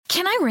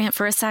Can I rant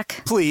for a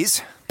sec?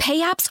 Please. Pay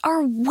apps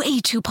are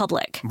way too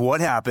public. What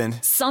happened?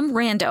 Some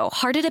rando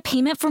hearted a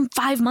payment from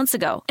 5 months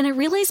ago, and I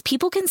realized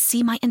people can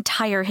see my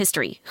entire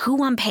history,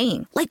 who I'm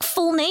paying, like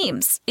full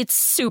names. It's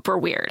super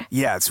weird.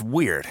 Yeah, it's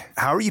weird.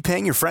 How are you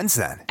paying your friends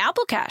then?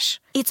 Apple Cash.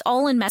 It's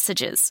all in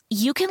messages.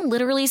 You can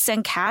literally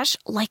send cash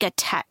like a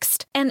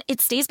text, and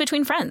it stays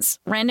between friends.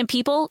 Random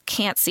people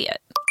can't see it.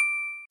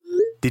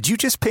 Did you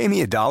just pay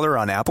me $1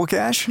 on Apple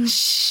Cash?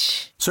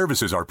 Shh.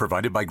 Services are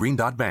provided by Green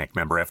Dot Bank.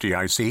 Member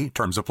FDIC.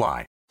 Terms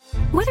apply.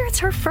 Whether it's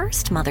her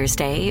first Mother's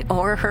Day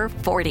or her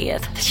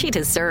 40th, she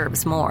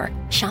deserves more.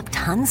 Shop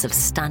tons of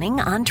stunning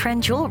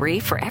on-trend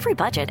jewelry for every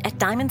budget at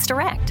Diamonds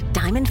Direct.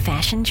 Diamond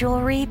fashion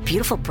jewelry,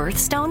 beautiful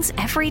birthstones,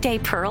 everyday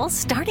pearls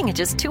starting at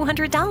just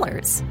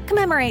 $200.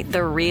 Commemorate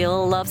the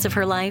real loves of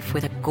her life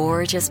with a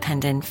gorgeous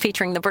pendant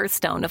featuring the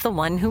birthstone of the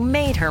one who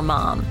made her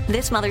mom.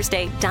 This Mother's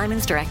Day,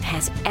 Diamonds Direct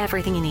has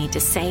everything you need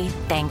to say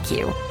thank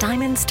you.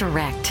 Diamonds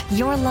Direct.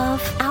 Your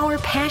love, our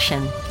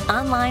passion.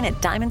 Online at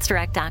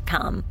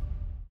diamondsdirect.com.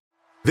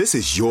 This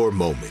is your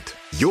moment,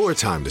 your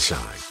time to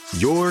shine,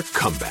 your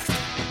comeback.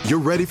 You're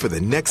ready for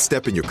the next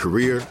step in your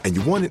career, and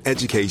you want an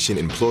education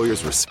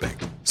employers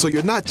respect. So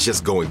you're not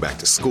just going back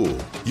to school,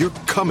 you're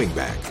coming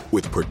back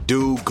with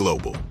Purdue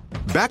Global.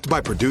 Backed by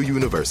Purdue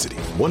University,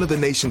 one of the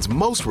nation's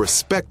most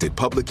respected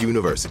public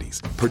universities,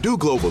 Purdue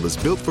Global is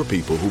built for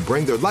people who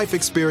bring their life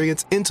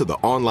experience into the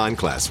online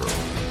classroom.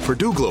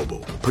 Purdue Global,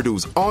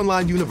 Purdue's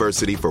online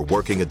university for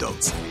working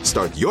adults.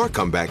 Start your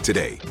comeback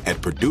today at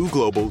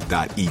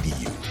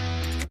purdueglobal.edu.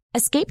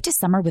 Escape to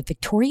summer with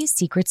Victoria's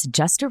Secret's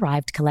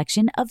just-arrived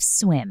collection of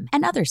swim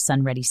and other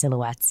sun-ready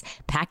silhouettes.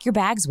 Pack your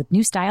bags with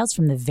new styles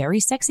from the Very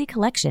Sexy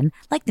collection,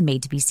 like the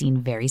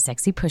made-to-be-seen Very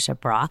Sexy push-up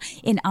bra,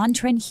 in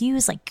on-trend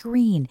hues like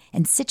green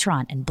and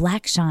citron and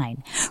black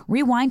shine.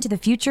 Rewind to the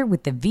future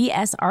with the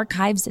VS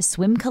Archives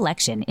swim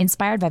collection,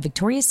 inspired by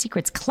Victoria's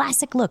Secret's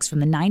classic looks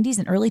from the 90s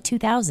and early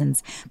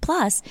 2000s.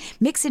 Plus,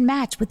 mix and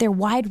match with their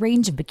wide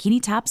range of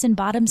bikini tops and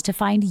bottoms to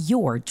find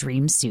your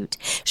dream suit.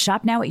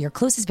 Shop now at your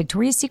closest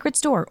Victoria's Secret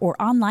store or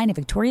online at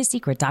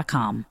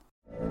victoriassecret.com.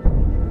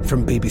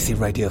 From BBC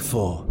Radio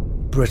 4,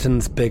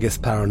 Britain's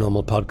biggest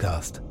paranormal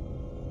podcast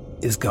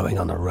is going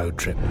on a road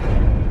trip.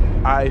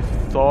 I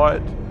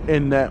thought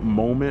in that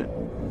moment,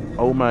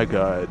 oh my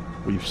God,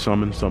 we've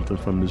summoned something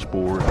from this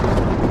board.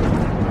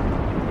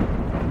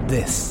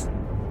 This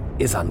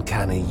is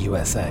Uncanny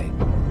USA.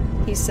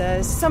 He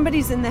says,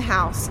 somebody's in the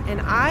house,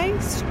 and I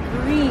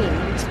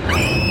screamed.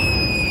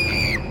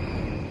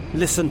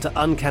 Listen to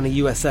Uncanny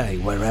USA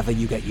wherever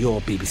you get your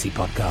BBC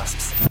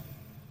podcasts,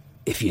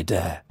 if you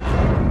dare.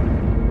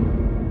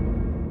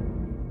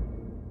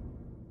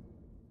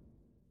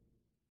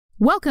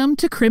 Welcome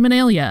to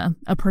Criminalia,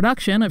 a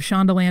production of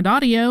Shondaland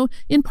Audio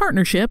in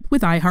partnership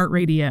with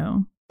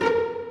iHeartRadio.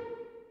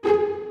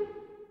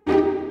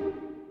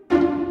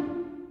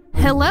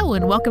 Hello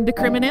and welcome to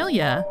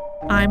Criminalia.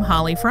 I'm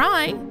Holly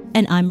Fry.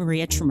 And I'm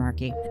Maria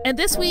Tremarchi. And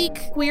this week,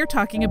 we are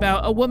talking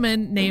about a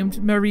woman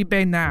named Marie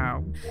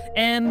Benard.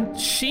 And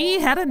she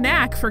had a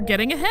knack for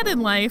getting ahead in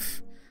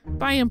life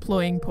by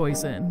employing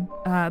poison.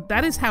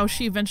 That is how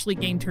she eventually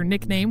gained her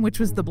nickname,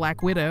 which was the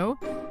Black Widow,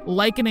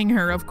 likening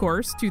her, of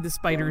course, to the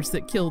spiders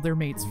that kill their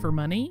mates for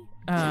money.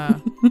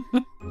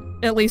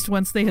 At least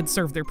once they had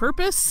served their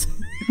purpose.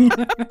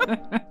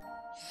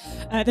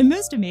 The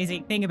most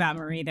amazing thing about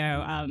Marie,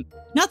 though,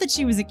 not that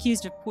she was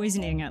accused of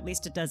poisoning at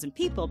least a dozen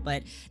people,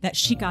 but that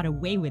she got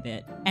away with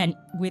it. And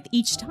with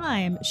each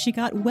time, she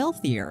got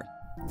wealthier.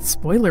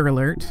 Spoiler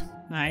alert.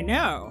 I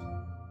know.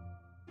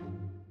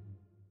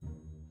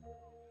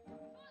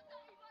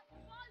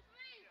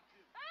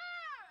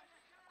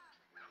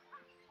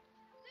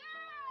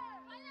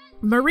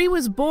 Marie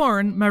was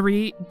born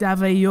Marie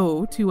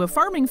d'Aveillot to a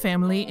farming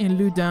family in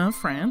Loudun,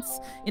 France,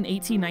 in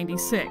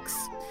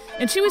 1896.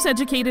 And she was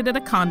educated at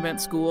a convent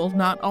school,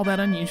 not all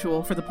that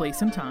unusual for the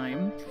place and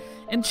time.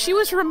 And she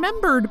was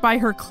remembered by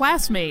her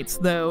classmates,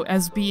 though,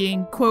 as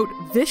being, quote,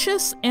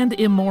 vicious and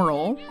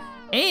immoral,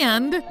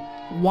 and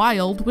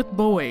wild with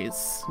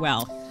boys.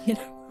 Well,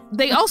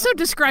 They also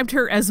described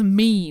her as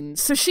mean,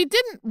 so she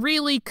didn't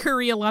really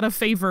curry a lot of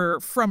favor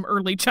from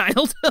early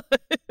childhood.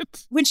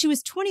 When she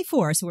was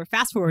 24, so we're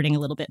fast forwarding a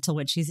little bit till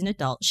when she's an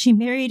adult, she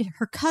married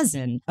her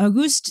cousin,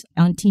 Auguste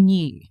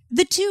Antigny.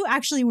 The two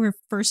actually were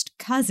first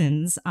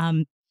cousins.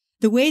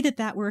 The way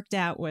that worked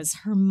out was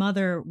her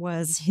mother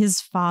was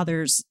his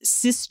father's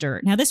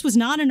sister. Now, this was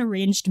not an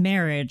arranged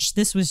marriage.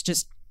 This was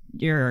just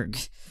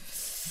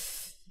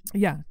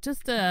Yeah,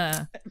 just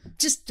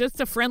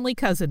a friendly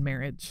cousin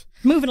marriage.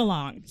 Moving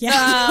along.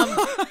 Yeah.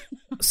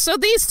 So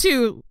these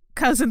two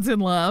cousins in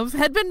love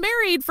had been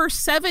married for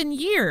 7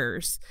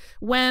 years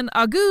when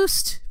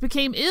Auguste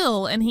became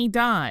ill and he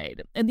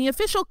died. And the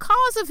official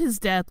cause of his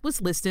death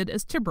was listed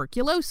as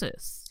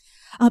tuberculosis.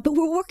 But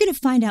what we're going to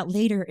find out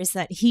later is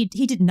that he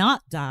did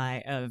not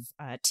die of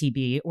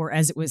TB, or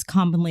as it was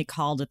commonly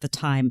called at the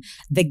time,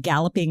 the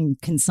galloping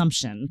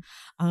consumption.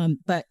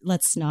 But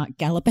let's not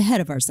gallop ahead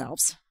of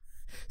ourselves.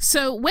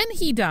 So when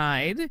he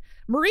died,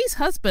 Marie's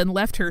husband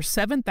left her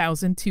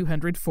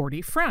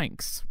 7,240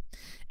 francs.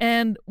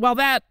 And while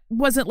that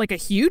wasn't like a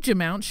huge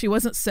amount, she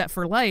wasn't set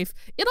for life,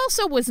 it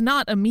also was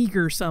not a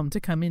meager sum to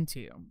come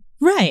into.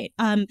 Right.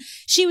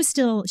 She was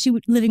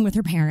living with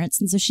her parents,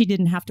 and so she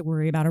didn't have to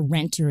worry about a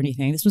rent or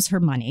anything. This was her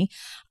money.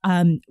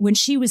 When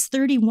she was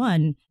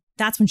 31,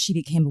 that's when she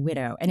became a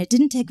widow. And it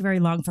didn't take very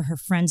long for her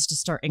friends to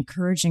start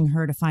encouraging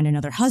her to find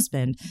another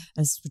husband,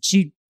 that's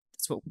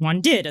what one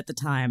did at the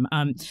time.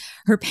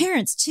 Her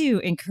parents,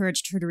 too,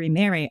 encouraged her to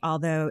remarry,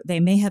 although they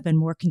may have been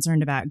more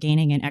concerned about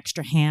gaining an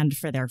extra hand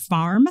for their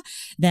farm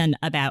than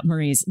about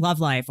Marie's love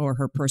life or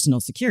her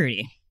personal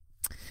security.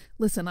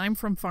 Listen, I'm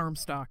from farm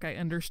stock. I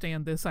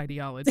understand this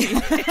ideology.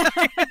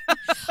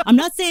 I'm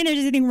not saying there's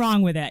anything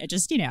wrong with it. It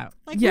just,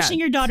 wishing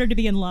your daughter to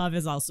be in love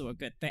is also a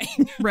good thing.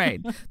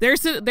 Right.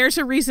 There's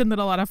a reason that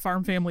a lot of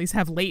farm families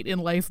have late in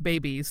life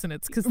babies, and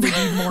it's because they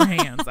need more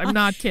hands. I'm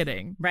not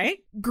kidding. Right?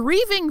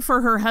 Grieving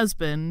for her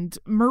husband,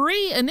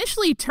 Marie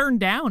initially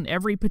turned down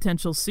every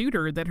potential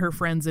suitor that her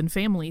friends and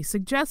family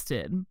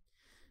suggested.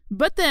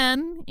 But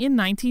then, in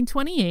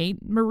 1928,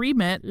 Marie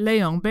met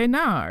Léon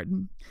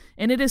Bernard.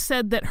 And it is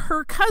said that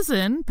her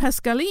cousin,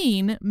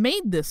 Pascaline,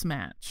 made this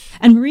match.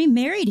 And Marie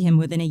married him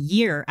within a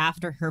year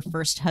after her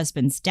first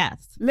husband's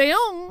death.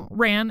 Léon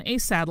ran a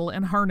saddle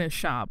and harness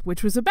shop,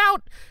 which was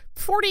about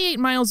 48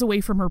 miles away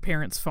from her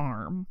parents'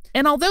 farm.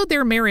 And although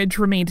their marriage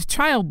remained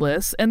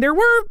childless, and there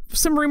were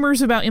some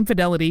rumors about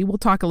infidelity, we'll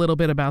talk a little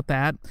bit about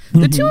that,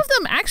 the two of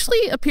them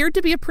actually appeared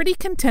to be a pretty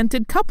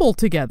contented couple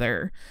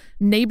together.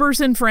 Neighbors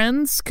and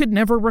friends could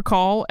never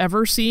recall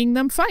ever seeing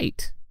them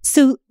fight.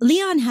 So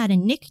Leon had a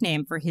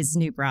nickname for his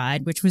new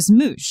bride, which was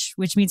Mouche,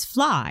 which means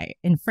fly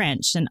in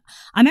French. And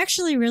I'm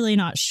actually really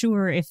not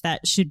sure if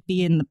that should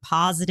be in the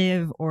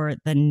positive or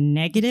the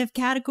negative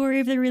category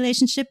of the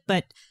relationship,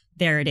 but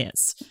there it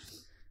is.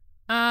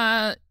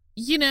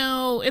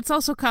 It's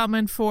also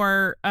common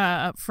for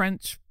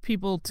French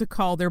people to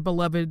call their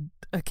beloved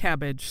a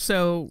cabbage.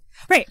 So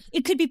right,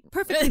 it could be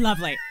perfectly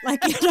lovely,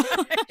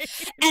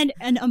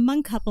 and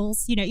among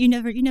couples, you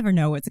never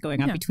know what's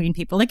going on between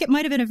people. Like, it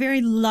might have been a very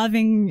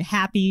loving,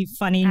 happy,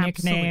 funny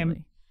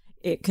nickname.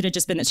 It could have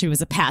just been that she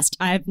was a pest.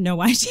 I have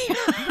no idea.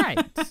 Right,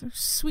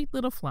 sweet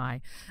little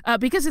fly.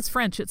 Because it's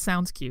French, it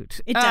sounds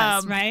cute. It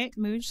does, right?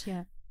 Mouche,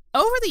 yeah.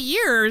 Over the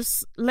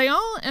years, Léon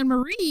and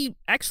Marie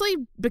actually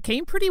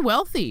became pretty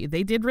wealthy.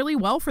 They did really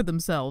well for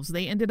themselves.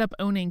 They ended up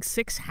owning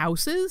 6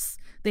 houses.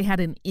 They had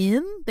an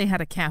inn, they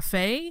had a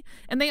cafe,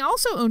 and they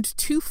also owned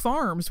 2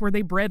 farms where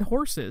they bred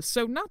horses.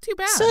 So not too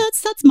bad. So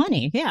that's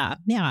money. Yeah.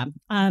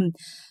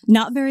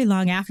 Not very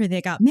long after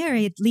they got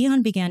married,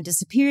 Leon began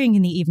disappearing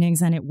in the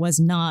evenings, and it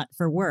was not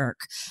for work.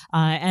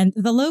 And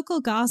the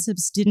local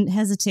gossips didn't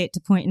hesitate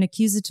to point an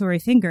accusatory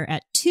finger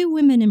at 2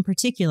 women in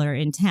particular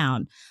in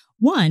town.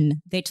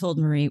 One, they told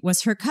Marie,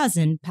 was her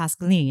cousin,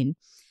 Pascaline,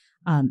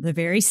 the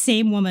very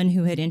same woman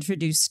who had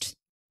introduced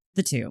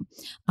the two.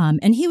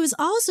 And he was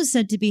also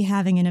said to be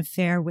having an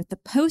affair with the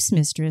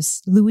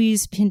postmistress,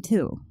 Louise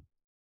Pinto.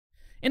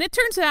 And it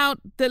turns out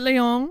that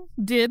Léon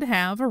did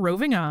have a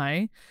roving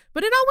eye,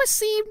 but it always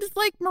seemed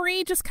like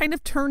Marie just kind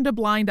of turned a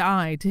blind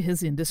eye to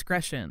his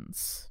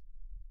indiscretions.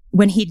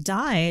 When he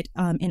died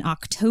in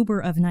October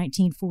of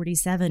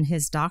 1947,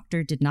 his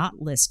doctor did not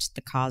list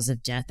the cause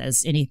of death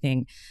as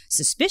anything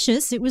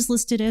suspicious. It was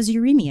listed as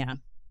uremia.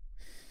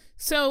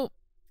 So,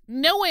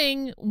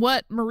 knowing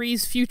what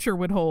Marie's future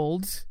would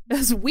hold,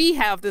 as we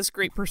have this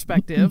great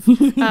perspective,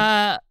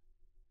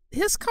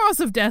 his cause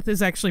of death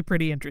is actually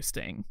pretty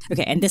interesting.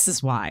 Okay, and this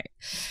is why.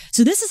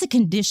 So this is a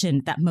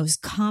condition that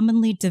most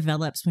commonly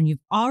develops when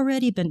you've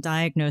already been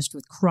diagnosed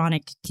with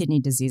chronic kidney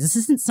disease. This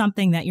isn't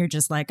something that you're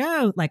just like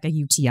a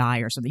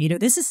UTI or something.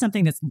 This is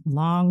something that's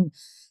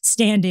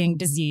long-standing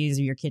disease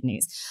of your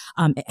kidneys.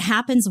 It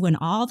happens when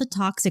all the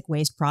toxic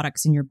waste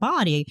products in your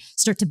body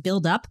start to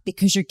build up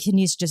because your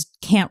kidneys just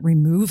can't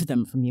remove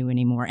them from you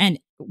anymore. And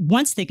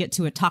once they get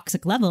to a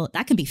toxic level,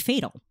 that can be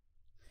fatal.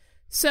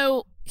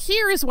 So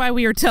here is why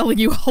we are telling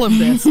you all of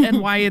this and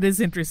why it is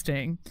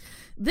interesting.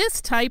 This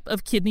type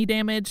of kidney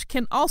damage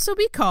can also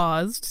be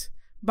caused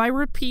by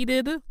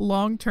repeated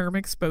long-term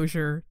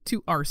exposure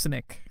to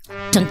arsenic.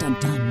 Dun, dun,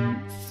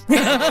 dun.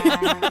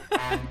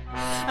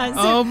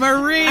 Oh,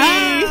 Marie!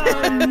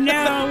 Oh,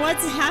 no.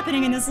 What's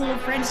happening in this little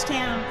French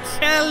town?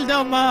 Quel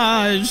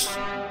dommage!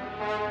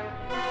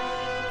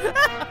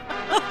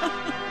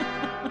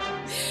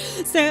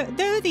 So,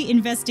 though the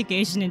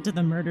investigation into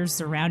the murders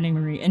surrounding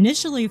Marie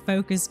initially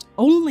focused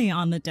only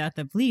on the death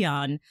of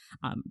Leon,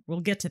 we'll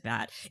get to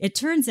that, it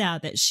turns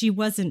out that she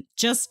wasn't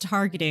just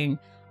targeting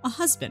a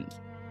husband.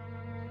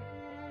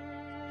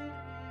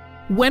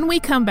 When we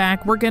come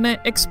back, we're going to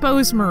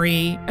expose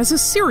Marie as a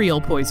serial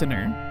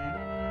poisoner.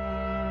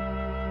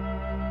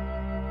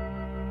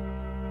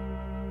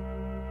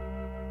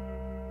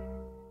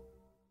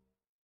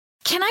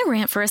 Can I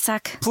rant for a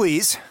sec?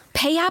 Please.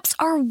 Pay apps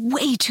are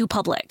way too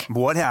public.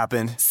 What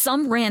happened?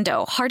 Some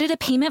rando hearted a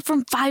payment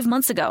from 5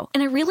 months ago,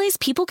 and I realized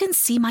people can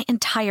see my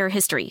entire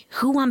history,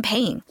 who I'm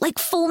paying, like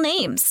full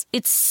names.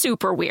 It's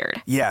super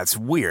weird. Yeah, it's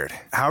weird.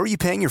 How are you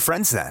paying your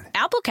friends then?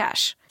 Apple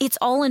Cash. It's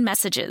all in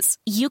messages.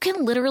 You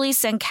can literally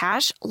send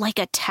cash like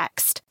a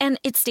text, and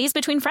it stays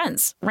between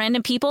friends.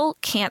 Random people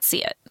can't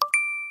see it.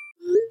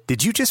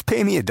 Did you just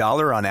pay me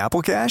 $1 on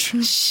Apple Cash?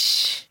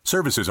 Shh.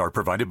 Services are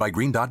provided by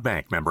Green Dot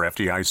Bank, member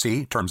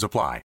FDIC. Terms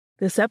apply.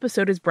 This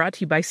episode is brought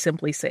to you by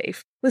Simply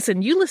Safe.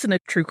 Listen, you listen to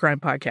true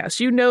crime podcasts.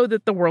 You know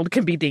that the world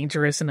can be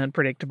dangerous and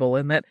unpredictable,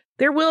 and that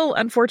there will,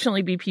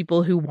 unfortunately, be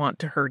people who want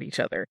to hurt each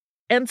other.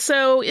 And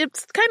so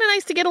it's kind of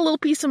nice to get a little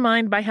peace of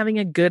mind by having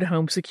a good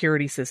home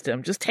security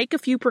system. Just take a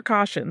few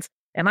precautions,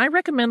 and I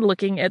recommend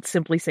looking at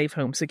Simply Safe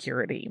Home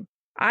Security.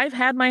 I've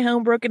had my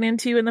home broken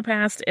into in the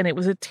past, and it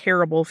was a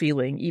terrible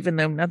feeling, even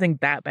though nothing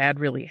that bad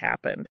really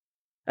happened.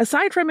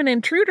 Aside from an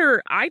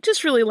intruder, I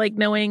just really like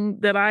knowing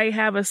that I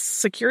have a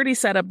security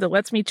setup that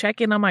lets me check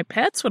in on my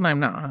pets when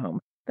I'm not home.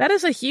 That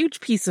is a huge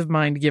peace of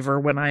mind giver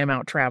when I am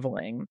out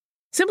traveling.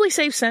 Simply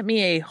Safe sent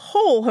me a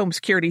whole home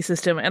security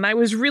system, and I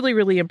was really,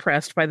 really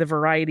impressed by the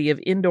variety of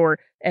indoor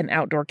and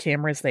outdoor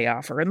cameras they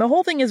offer. And the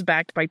whole thing is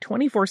backed by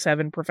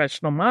 24/7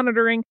 professional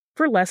monitoring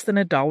for less than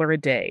 $1 a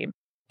day.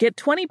 Get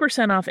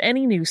 20% off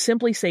any new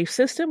Simply Safe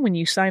system when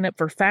you sign up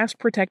for Fast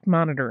Protect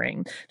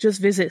monitoring.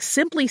 Just visit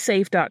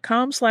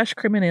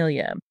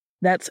simplysafe.com/Criminalia.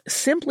 That's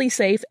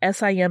simplysafe,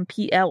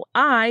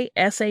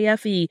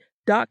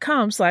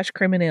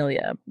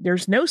 SIMPLISAFE.com/Criminalia.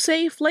 There's no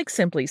safe like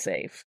Simply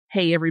Safe.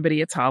 Hey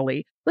everybody, it's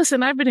Holly.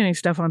 Listen, I've been doing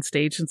stuff on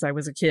stage since I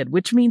was a kid,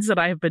 which means that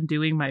I have been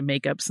doing my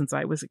makeup since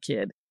I was a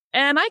kid.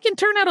 And I can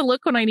turn out a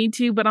look when I need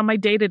to, but on my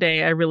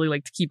day-to-day, I really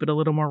like to keep it a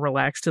little more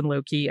relaxed and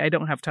low-key. I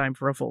don't have time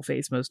for a full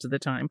face most of the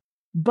time.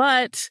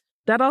 But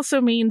that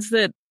also means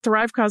that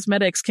Thrive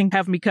Causemetics can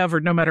have me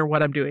covered no matter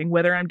what I'm doing,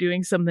 whether I'm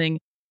doing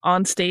something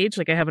on stage,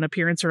 like I have an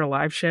appearance or a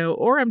live show,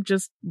 or I'm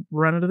just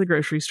running to the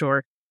grocery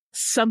store.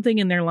 Something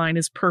in their line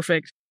is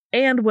perfect.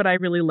 And what I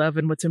really love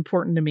and what's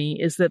important to me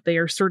is that they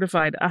are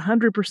certified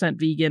 100%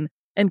 vegan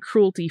and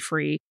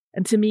cruelty-free.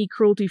 And to me,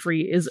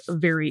 cruelty-free is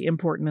very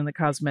important in the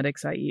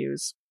cosmetics I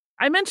use.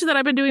 I mentioned that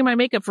I've been doing my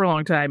makeup for a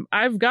long time.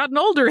 I've gotten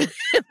older in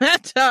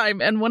that time.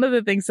 And one of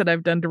the things that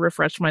I've done to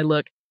refresh my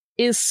look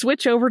is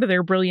switch over to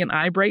their brilliant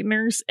eye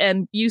brighteners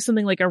and use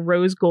something like a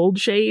rose gold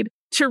shade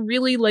to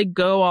really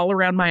go all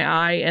around my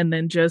eye and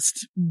then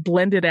just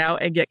blend it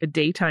out and get a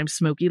daytime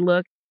smoky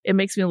look. It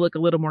makes me look a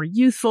little more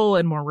youthful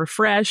and more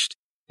refreshed.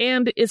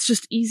 And it's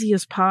just easy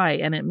as pie.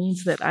 And it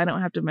means that I don't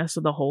have to mess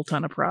with a whole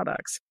ton of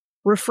products.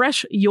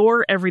 Refresh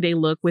your everyday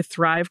look with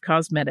Thrive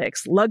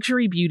Causemetics,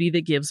 luxury beauty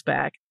that gives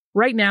back.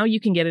 Right now, you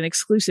can get an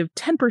exclusive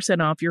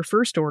 10% off your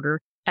first order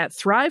at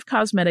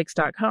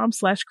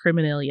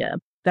thrivecosmetics.com/Criminalia.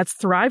 That's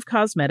Thrive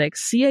Causemetics,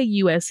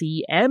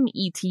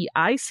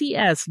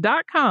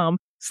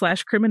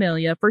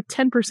 CAUSEMETICS.com/Criminalia for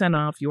 10%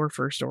 off your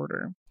first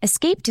order.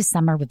 Escape to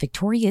summer with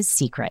Victoria's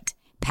Secret.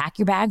 Pack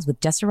your bags with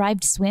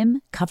just-arrived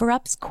swim,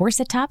 cover-ups,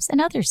 corset tops, and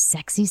other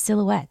sexy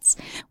silhouettes.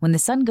 When the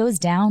sun goes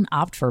down,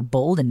 opt for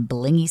bold and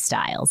blingy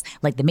styles,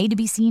 like the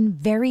made-to-be-seen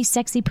Very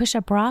Sexy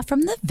Push-Up Bra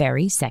from the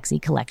Very Sexy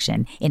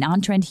collection, in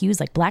on-trend hues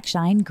like black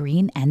shine,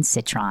 green, and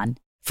citron.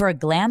 For a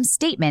glam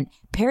statement,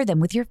 pair them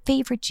with your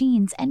favorite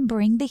jeans and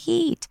bring the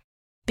heat.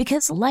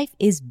 Because life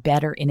is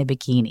better in a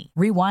bikini.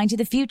 Rewind to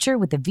the future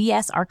with the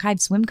VS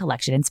Archive Swim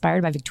Collection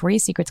inspired by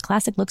Victoria's Secret's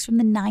classic looks from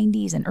the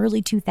 90s and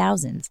early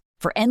 2000s.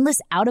 For endless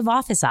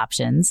out-of-office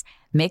options,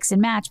 mix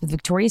and match with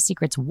Victoria's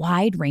Secret's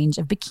wide range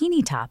of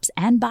bikini tops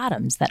and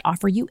bottoms that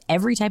offer you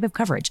every type of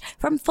coverage,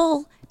 from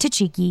full to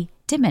cheeky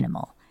to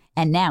minimal.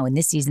 And now in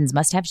this season's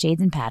must-have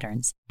shades and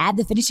patterns, add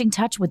the finishing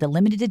touch with the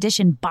limited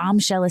edition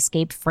Bombshell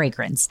Escape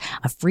fragrance,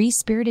 a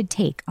free-spirited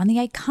take on the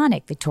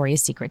iconic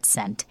Victoria's Secret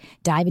scent.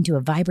 Dive into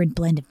a vibrant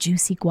blend of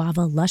juicy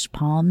guava, lush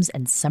palms,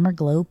 and summer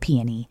glow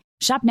peony.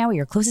 Shop now at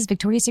your closest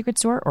Victoria's Secret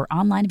store or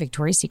online at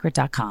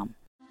victoriassecret.com.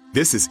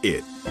 This is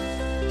it.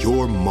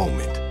 Your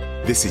moment.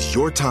 This is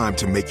your time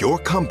to make your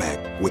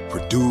comeback with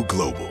Purdue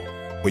Global.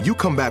 When you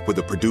come back with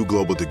a Purdue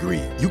Global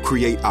degree, you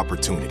create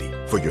opportunity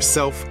for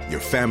yourself,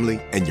 your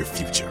family, and your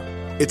future.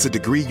 It's a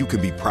degree you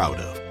can be proud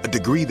of, a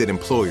degree that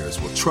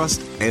employers will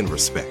trust and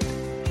respect.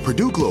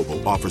 Purdue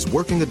Global offers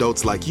working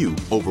adults like you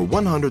over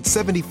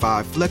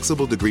 175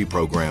 flexible degree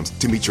programs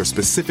to meet your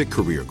specific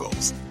career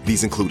goals.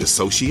 These include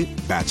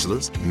associate,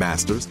 bachelor's,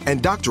 master's,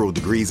 and doctoral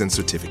degrees and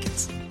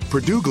certificates.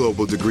 Purdue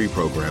Global degree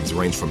programs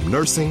range from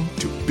nursing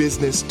to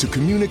business to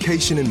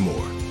communication and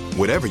more.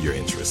 Whatever your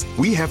interest,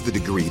 we have the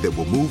degree that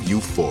will move you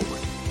forward.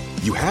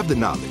 You have the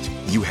knowledge,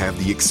 you have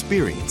the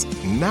experience.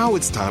 Now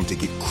it's time to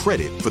get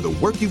credit for the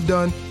work you've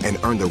done and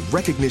earn the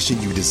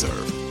recognition you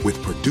deserve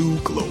with Purdue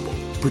Global,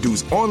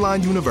 Purdue's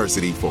online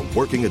university for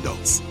working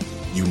adults.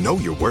 You know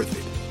you're worth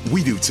it.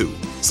 We do too.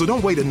 So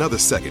don't wait another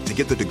second to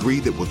get the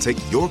degree that will take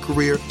your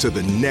career to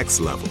the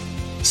next level.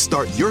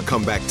 Start your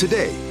comeback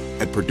today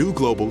at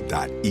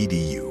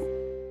purdueglobal.edu.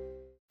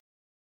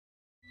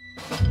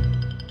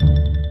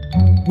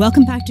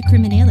 Welcome back to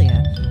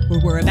Criminalia, where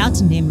we're about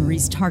to name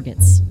Marie's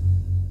targets.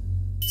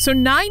 So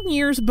 9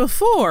 years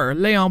before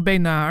Léon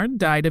Besnard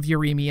died of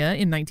uremia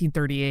in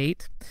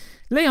 1938,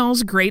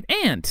 Léon's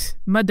great-aunt,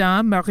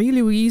 Madame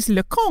Marie-Louise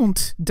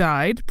Lecomte,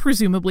 died,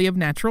 presumably of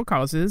natural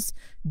causes,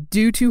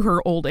 due to her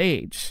old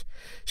age.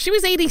 She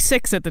was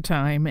 86 at the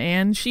time,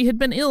 and she had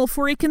been ill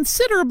for a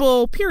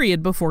considerable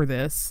period before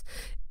this.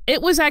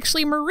 It was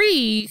actually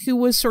Marie who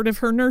was sort of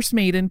her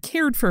nursemaid and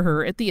cared for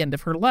her at the end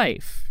of her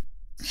life.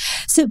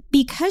 So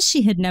because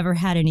she had never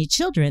had any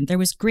children, there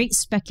was great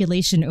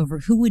speculation over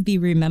who would be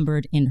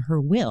remembered in her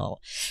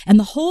will. And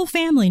the whole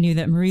family knew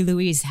that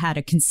Marie-Louise had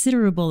a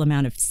considerable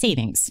amount of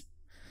savings.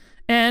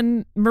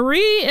 And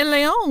Marie and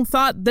Léon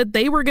thought that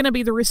they were going to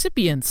be the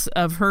recipients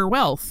of her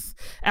wealth.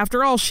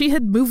 After all, she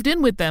had moved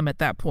in with them at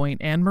that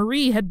point, and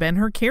Marie had been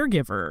her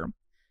caregiver.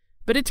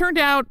 But it turned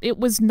out it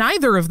was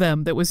neither of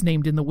them that was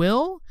named in the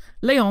will.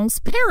 Léon's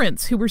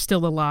parents, who were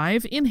still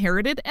alive,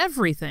 inherited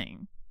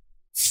everything.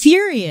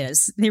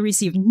 Furious, they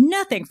received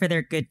nothing for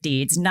their good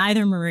deeds.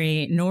 Neither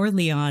Marie nor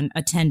Léon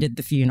attended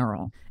the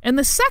funeral. And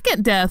the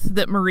second death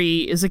that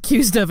Marie is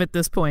accused of at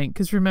this point,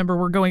 because remember,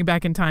 we're going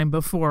back in time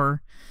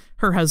before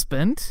her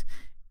husband,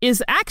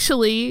 is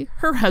actually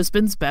her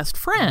husband's best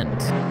friend.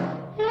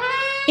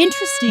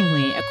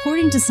 Interestingly,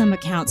 according to some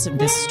accounts of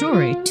this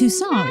story,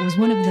 Toussaint was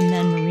one of the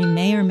men Marie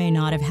may or may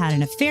not have had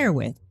an affair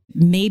with.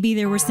 Maybe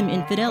there were some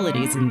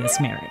infidelities in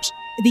this marriage.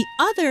 The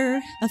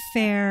other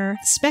affair,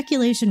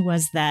 speculation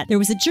was that there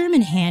was a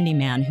German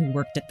handyman who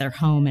worked at their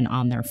home and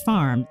on their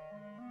farm.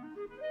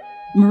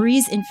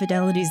 Marie's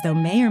infidelities, though,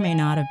 may or may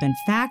not have been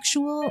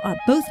factual.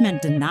 Both men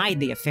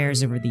denied the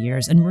affairs over the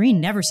years, and Marie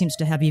never seems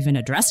to have even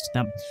addressed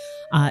them.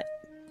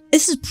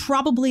 This is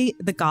probably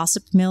the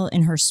gossip mill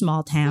in her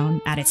small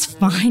town at its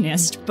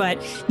finest,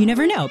 but you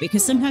never know,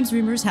 because sometimes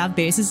rumors have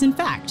basis in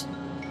fact.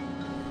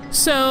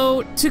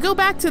 So, to go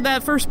back to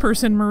that first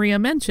person Maria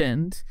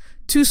mentioned,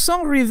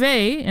 Toussaint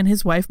Rivet and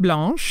his wife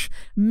Blanche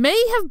may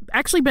have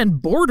actually been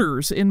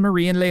boarders in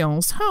Marie and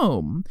Léon's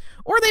home,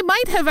 or they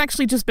might have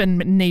actually just been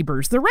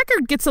neighbors. The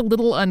record gets a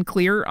little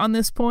unclear on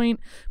this point,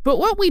 but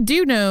what we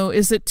do know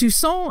is that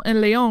Toussaint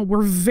and Léon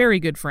were very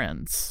good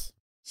friends.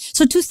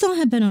 So Toussaint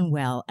had been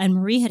unwell, and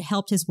Marie had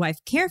helped his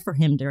wife care for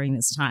him during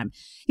this time.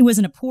 He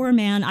wasn't a poor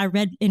man. I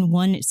read in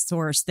one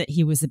source that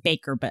he was a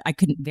baker, but I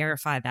couldn't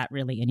verify that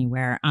really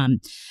anywhere.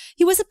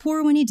 He wasn't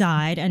poor when he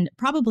died, and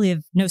probably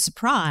of no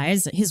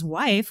surprise, his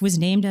wife was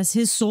named as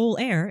his sole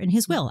heir in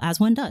his will, as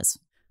one does.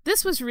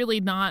 This was really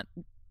not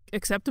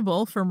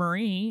acceptable for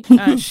Marie.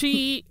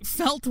 She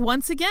felt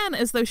once again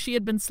as though she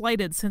had been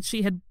slighted since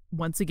she had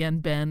once again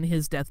been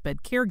his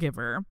deathbed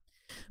caregiver.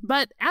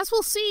 But as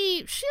we'll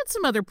see, she had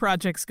some other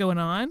projects going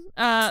on.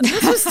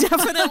 This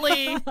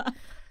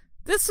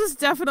was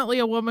definitely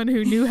a woman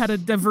who knew how to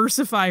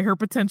diversify her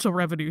potential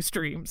revenue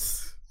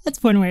streams.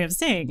 That's one way of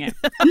saying it.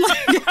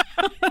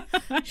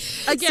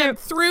 Again,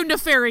 through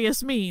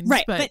nefarious means.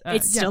 Right, but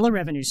it's still a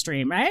revenue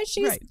stream, right?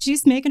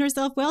 She's making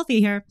herself wealthy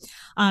here.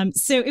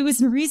 So it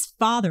was Marie's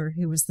father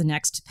who was the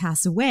next to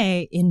pass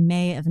away in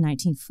May of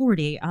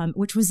 1940,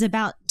 which was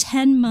about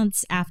 10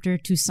 months after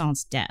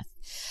Toussaint's death.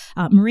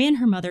 Marie and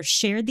her mother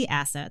shared the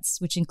assets,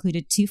 which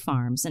included 2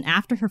 farms. And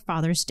after her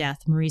father's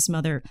death, Marie's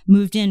mother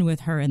moved in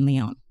with her and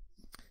Léon.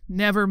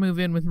 Never move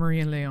in with Marie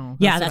and Léon.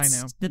 That's what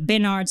I know. The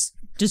Besnards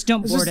just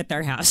don't board at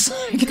their house.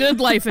 Good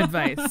life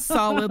advice.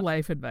 Solid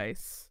life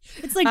advice.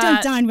 It's like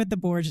don't dine with the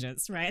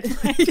Borgias, right?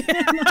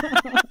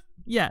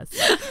 Yes.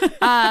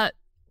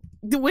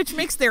 Which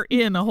makes their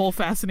inn a whole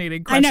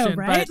fascinating question. I know,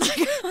 right?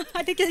 But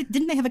I think,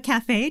 didn't they have a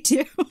cafe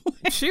too?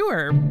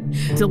 Sure.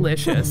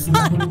 Delicious.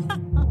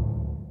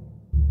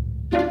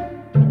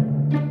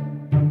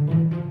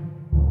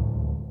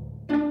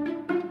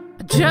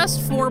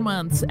 Just 4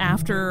 months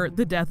after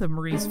the death of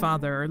Marie's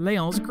father,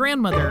 Léon's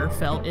grandmother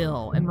fell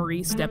ill, and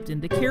Marie stepped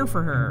in to care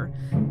for her.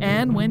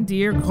 And when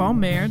dear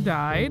grand-mère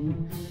died,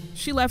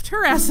 she left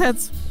her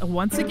assets.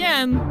 Once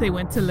again, they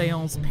went to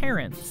Léon's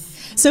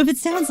parents. So if it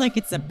sounds like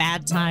it's a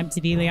bad time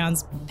to be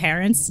Léon's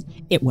parents,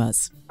 it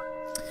was.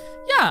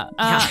 Yeah,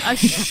 a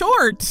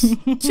short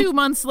 2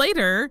 months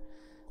later,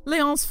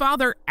 Léon's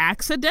father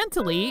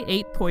accidentally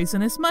ate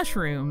poisonous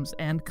mushrooms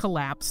and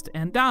collapsed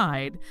and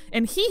died.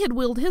 And he had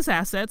willed his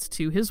assets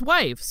to his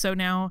wife. So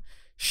now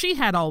she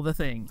had all the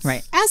things.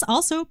 Right. As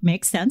also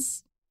makes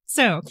sense.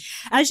 So,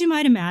 as you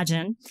might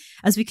imagine,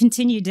 as we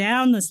continue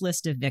down this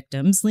list of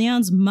victims,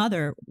 Léon's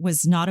mother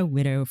was not a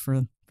widow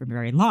for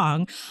very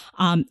long.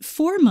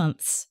 4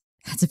 months,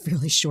 that's a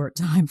fairly short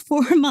time,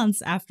 4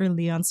 months after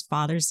Léon's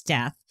father's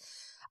death,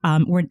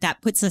 that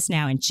puts us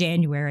now in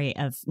January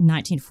of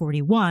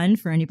 1941,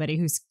 for anybody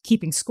who's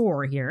keeping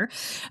score here.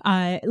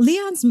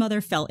 Léon's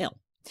mother fell ill.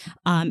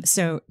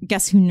 So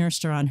guess who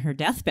nursed her on her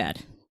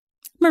deathbed?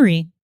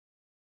 Marie.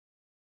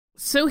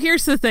 So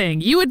here's the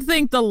thing. You would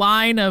think the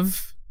line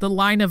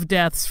of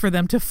deaths for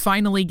them to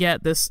finally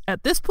get this,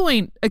 at this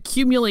point,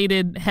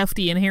 accumulated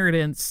hefty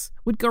inheritance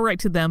would go right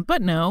to them.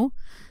 But no,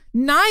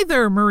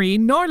 neither Marie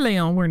nor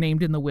Léon were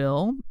named in the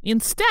will.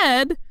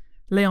 Instead,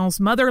 Léon's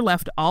mother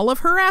left all of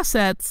her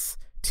assets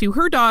to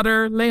her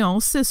daughter,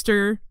 Léon's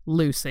sister,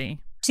 Lucy.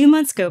 2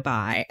 months go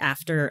by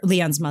after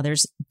Leon's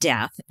mother's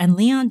death, and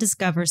Leon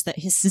discovers that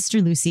his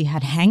sister Lucy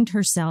had hanged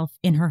herself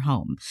in her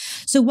home.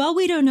 So while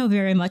we don't know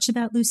very much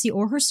about Lucy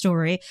or her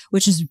story,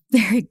 which is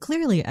very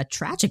clearly a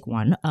tragic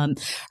one,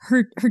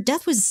 her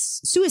death was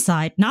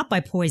suicide, not by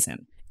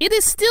poison. It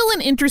is still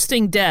an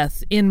interesting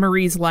death in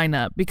Marie's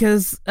lineup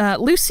because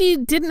Lucy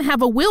didn't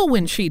have a will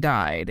when she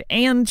died,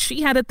 and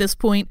she had at this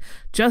point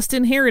just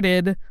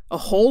inherited a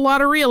whole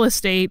lot of real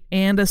estate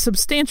and a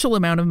substantial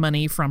amount of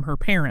money from her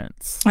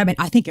parents. I mean,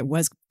 I think it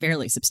was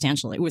fairly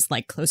substantial. It was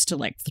like close to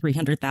like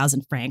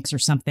 300,000 francs or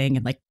something,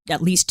 and like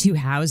at least 2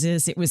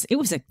 houses. It was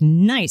a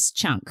nice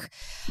chunk,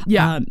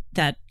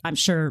 that I'm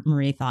sure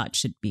Marie thought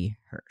should be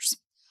hers.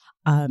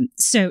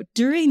 So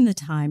during the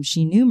time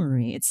she knew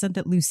Marie, it said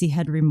that Lucy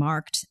had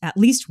remarked at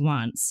least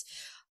once,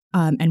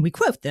 and we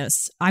quote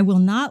this, "I will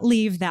not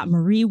leave that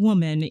Marie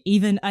woman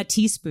even a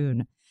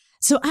teaspoon."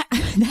 So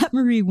that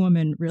Marie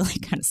woman really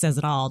kind of says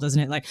it all,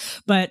 doesn't it?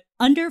 But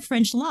under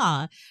French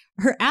law,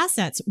 her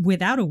assets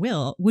without a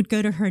will would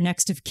go to her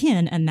next of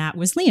kin, and that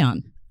was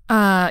Leon.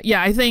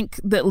 I think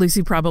that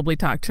Lucy probably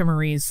talked to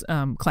Marie's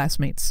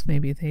classmates.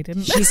 Maybe they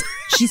didn't.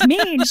 She's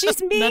mean.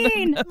 She's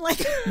mean.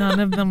 None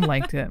of them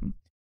liked him.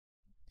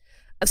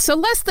 So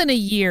less than a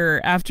year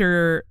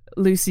after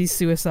Lucy's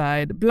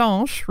suicide,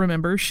 Blanche,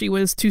 remember, she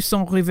was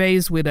Toussaint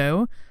Rivet's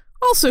widow,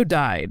 also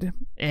died,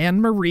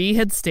 and Marie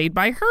had stayed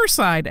by her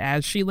side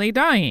as she lay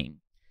dying.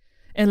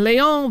 And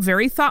Léon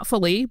very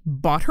thoughtfully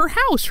bought her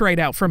house right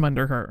out from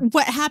under her.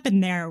 What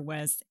happened there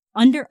was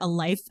under a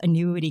life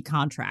annuity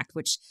contract,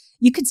 which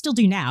you could still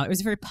do now. It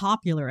was very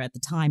popular at the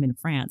time in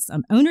France.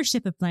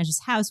 Ownership of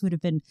Blanche's house would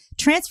have been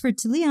transferred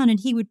to Leon, and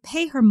he would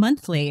pay her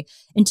monthly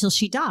until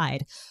she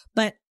died.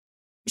 But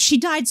she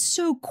died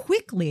so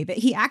quickly that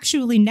he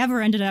actually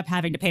never ended up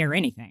having to pay her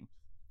anything.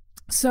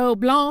 So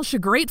Blanche,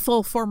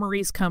 grateful for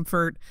Marie's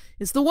comfort,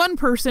 is the one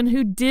person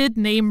who did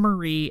name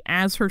Marie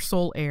as her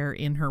sole heir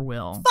in her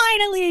will.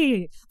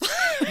 Finally!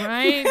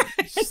 Right?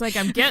 She's like,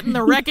 I'm getting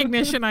the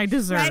recognition I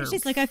deserve. Right?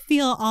 She's like, I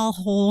feel all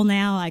whole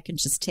now. I can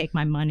just take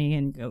my money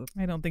and go.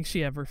 I don't think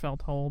she ever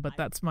felt whole, but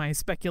that's my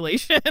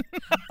speculation.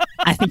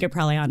 I think you're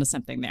probably onto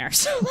something there.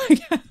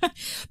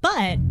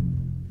 But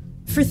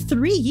for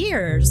 3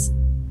 years,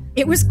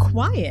 it was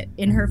quiet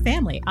in her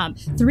family.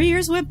 3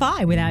 years went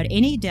by without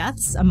any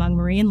deaths among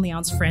Marie and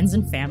Leon's friends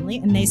and family,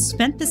 and they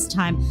spent this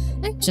time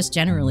just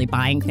generally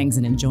buying things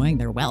and enjoying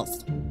their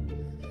wealth.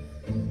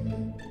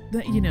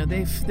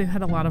 They've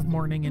had a lot of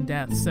mourning and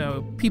death,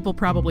 so people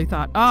probably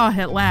thought,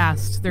 at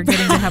last, they're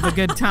getting to have a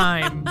good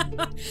time.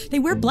 They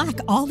wear black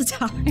all the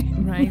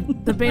time.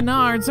 Right? The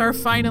Baynards are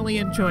finally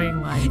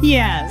enjoying life.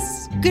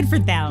 Yes, good for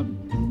them.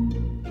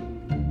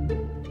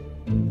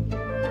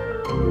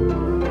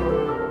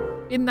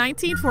 In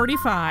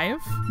 1945,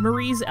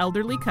 Marie's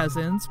elderly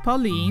cousins,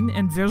 Pauline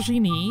and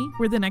Virginie,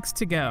 were the next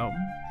to go.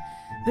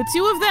 The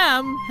two of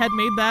them had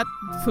made that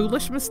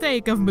foolish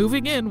mistake of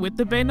moving in with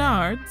the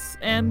Baynards,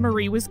 and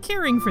Marie was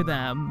caring for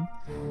them.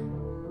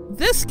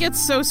 This gets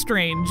so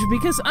strange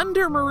because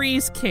under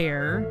Marie's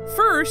care,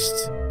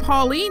 first,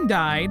 Pauline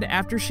died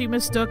after she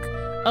mistook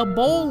a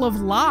bowl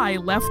of lye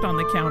left on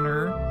the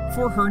counter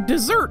for her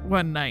dessert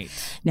one night.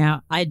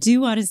 Now, I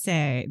do want to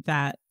say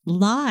that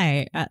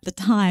lye at the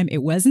time,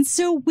 it wasn't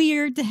so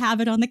weird to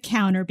have it on the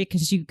counter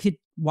because you could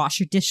wash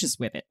your dishes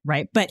with it,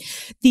 right? But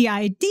the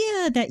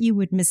idea that you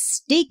would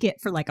mistake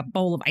it for like a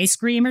bowl of ice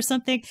cream or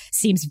something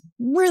seems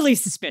really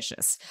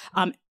suspicious.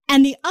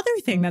 And the other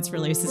thing that's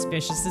really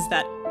suspicious is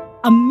that,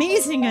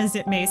 amazing as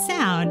it may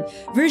sound,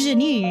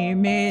 Virginie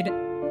made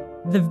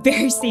the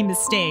very same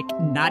mistake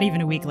not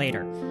even a week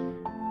later.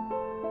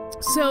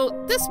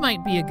 So this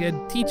might be a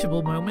good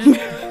teachable moment.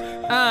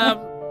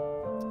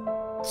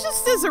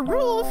 Just as a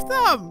rule of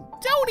thumb,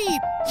 don't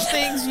eat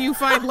things you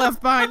find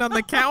left behind on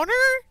the counter,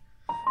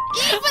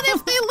 even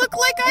if they look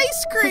like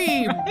ice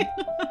cream.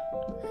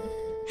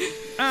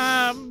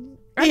 I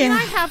mean,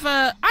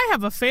 I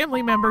have a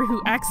family member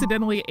who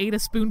accidentally ate a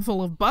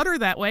spoonful of butter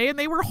that way, and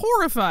they were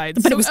horrified.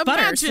 But so it was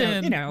butter,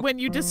 imagine so, when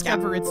you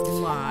discover it's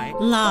lye.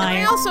 Lye. And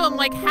I also am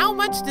like, how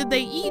much did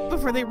they eat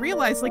before they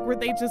realized, were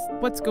they just,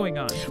 what's going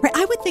on? Right.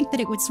 I would think that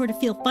it would sort of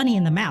feel funny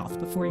in the mouth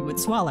before you would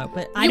swallow,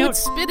 but I don't. You would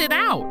spit it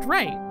out,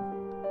 right?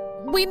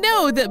 We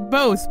know that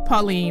both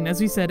Pauline,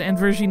 as we said, and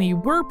Virginie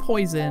were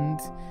poisoned.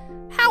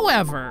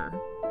 However,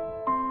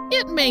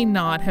 it may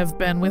not have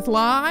been with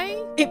lye.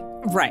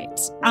 Right.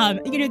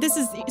 This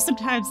is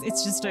sometimes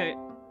it's just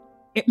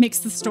it makes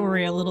the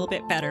story a little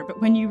bit better.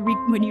 But when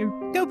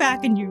you go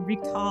back and you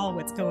recall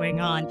what's going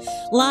on,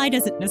 lye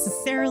doesn't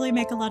necessarily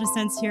make a lot of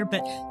sense here.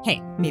 But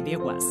hey, maybe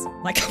it was.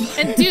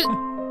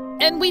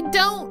 And we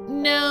don't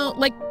know.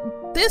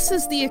 This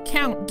is the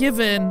account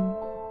given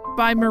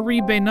by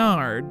Marie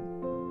Baynard,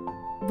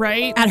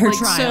 right? At her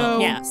trial,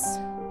 yes.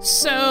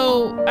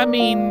 So, I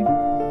mean,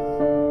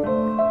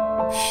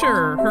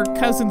 sure, her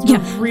cousins were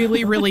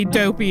really, really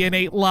dopey and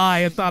ate lye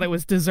and thought it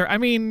was dessert. I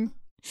mean,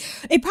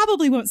 it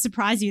probably won't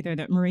surprise you, though,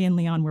 that Marie and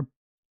Leon were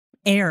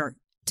heir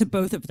to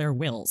both of their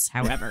wills,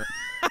 however.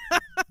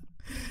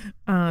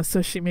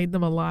 So she made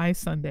them a lye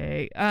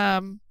sundae.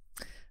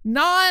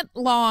 Not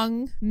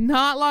long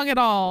at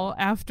all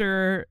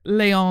after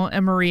Léon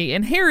and Marie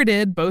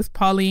inherited both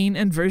Pauline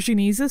and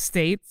Virginie's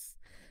estates,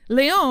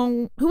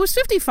 Léon, who was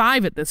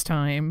 55 at this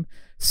time,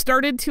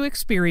 started to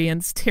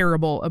experience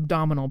terrible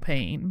abdominal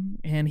pain,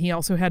 and he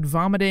also had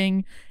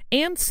vomiting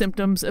and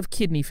symptoms of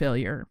kidney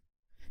failure.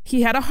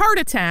 He had a heart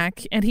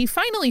attack, and he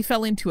finally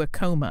fell into a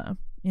coma,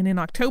 and in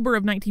October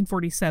of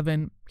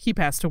 1947, he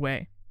passed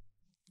away.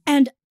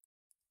 And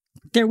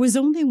there was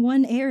only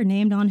one heir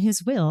named on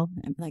his will.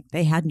 Like,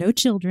 they had no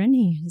children.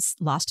 He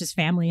lost his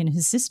family and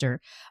his sister.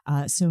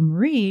 So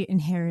Marie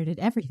inherited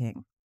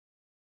everything.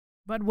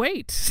 But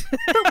wait.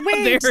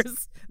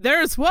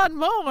 there's one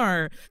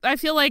more. I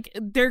feel like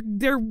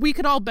we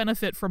could all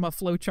benefit from a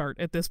flowchart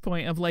at this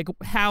point of like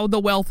how the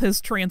wealth has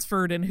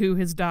transferred and who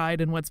has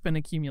died and what's been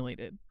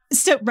accumulated.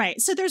 So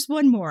there's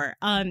one more.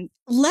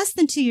 Less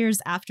than 2 years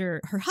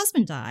after her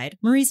husband died,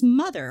 Marie's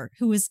mother,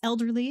 who was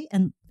elderly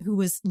and who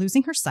was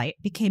losing her sight,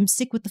 became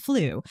sick with the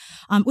flu,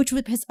 which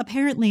was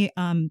apparently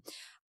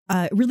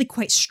really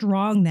quite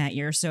strong that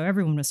year. So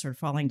everyone was sort of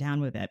falling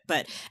down with it.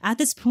 But at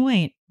this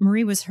point,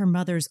 Marie was her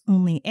mother's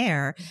only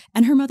heir,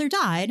 and her mother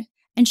died,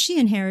 and she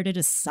inherited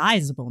a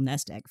sizable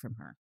nest egg from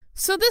her.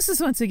 So this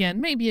is, once again,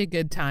 maybe a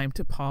good time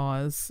to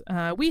pause.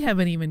 We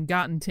haven't even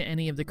gotten to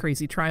any of the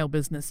crazy trial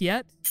business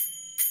yet.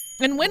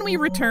 And when we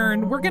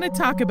return, we're going to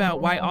talk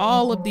about why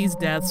all of these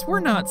deaths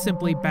were not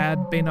simply bad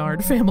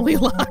Baynard family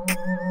luck.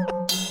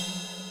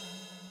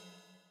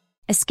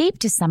 Escape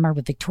to summer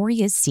with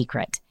Victoria's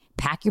Secret.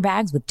 Pack your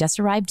bags with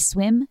just-arrived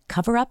swim,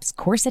 cover-ups,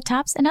 corset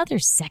tops, and other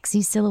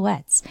sexy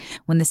silhouettes.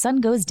 When the sun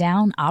goes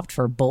down, opt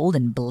for bold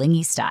and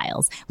blingy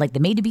styles, like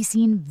the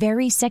made-to-be-seen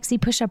Very Sexy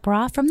Push-Up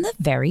Bra from the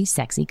Very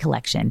Sexy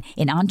collection,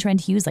 in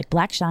on-trend hues like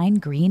black shine,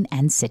 green,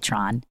 and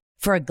citron.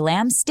 For a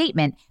glam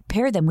statement,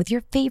 pair them with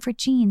your favorite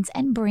jeans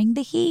and bring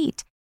the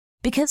heat.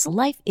 Because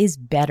life is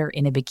better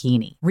in a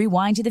bikini.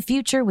 Rewind to the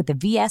future with the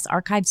VS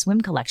Archive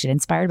Swim Collection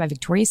inspired by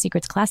Victoria's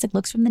Secret's classic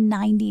looks from the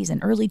 90s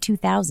and early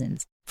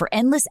 2000s. For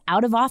endless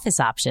out-of-office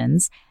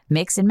options,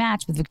 mix and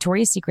match with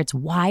Victoria's Secret's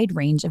wide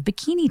range of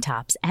bikini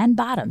tops and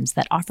bottoms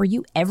that offer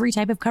you every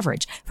type of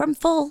coverage, from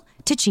full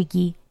to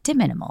cheeky to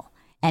minimal.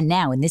 And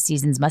now in this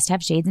season's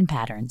must-have shades and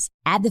patterns,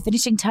 add the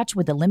finishing touch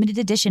with the limited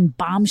edition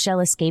Bombshell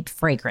Escape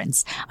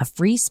fragrance, a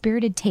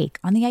free-spirited take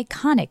on the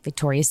iconic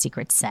Victoria's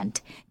Secret scent.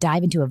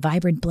 Dive into a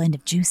vibrant blend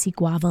of juicy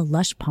guava,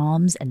 lush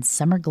palms, and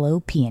summer glow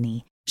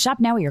peony. Shop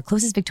now at your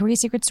closest Victoria's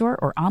Secret store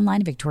or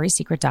online at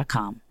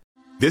victoriassecret.com.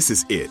 This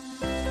is it.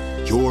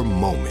 Your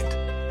moment.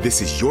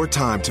 This is your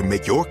time to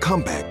make your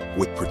comeback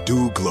with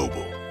Purdue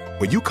Global.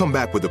 When you come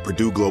back with a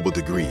Purdue Global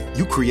degree,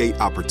 you create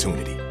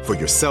opportunity for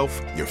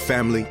yourself, your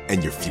family,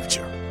 and your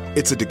future.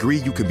 It's a degree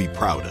you can be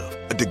proud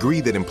of, a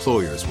degree that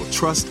employers will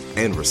trust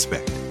and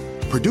respect.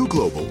 Purdue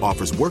Global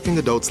offers working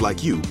adults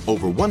like you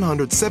over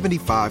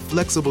 175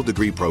 flexible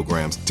degree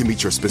programs to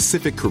meet your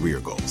specific career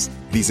goals.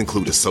 These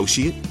include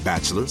associate,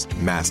 bachelor's,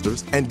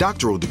 master's, and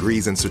doctoral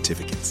degrees and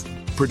certificates.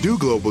 Purdue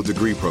Global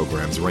degree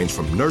programs range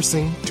from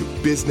nursing to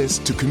business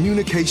to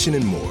communication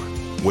and more.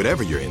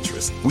 Whatever your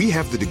interest, we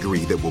have the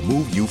degree that will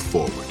move you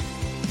forward.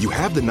 You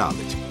have the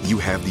knowledge, you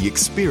have the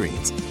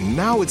experience.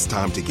 Now it's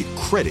time to get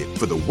credit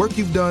for the work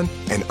you've done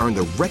and earn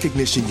the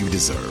recognition you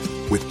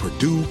deserve with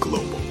Purdue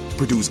Global,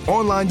 Purdue's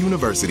online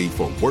university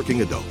for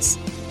working adults.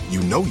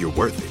 You know you're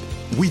worth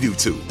it. We do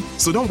too.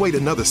 So don't wait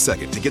another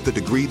second to get the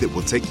degree that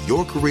will take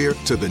your career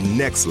to the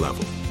next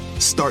level.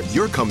 Start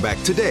your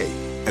comeback today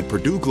at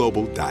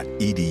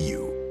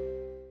purdueglobal.edu.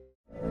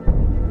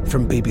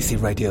 From BBC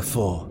Radio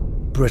 4,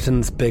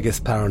 Britain's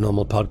biggest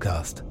paranormal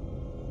podcast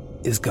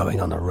is going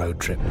on a road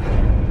trip.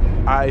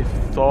 I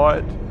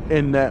thought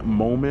in that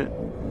moment,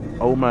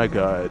 oh my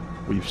God,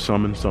 we've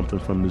summoned something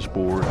from this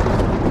board.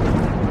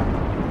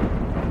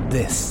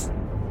 This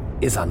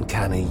is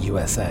Uncanny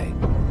USA.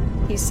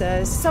 He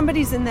says,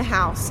 somebody's in the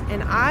house,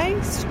 and I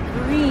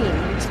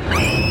screamed.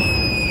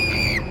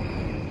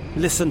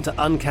 Listen to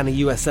Uncanny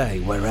USA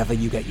wherever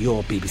you get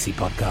your BBC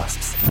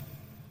podcasts,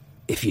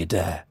 if you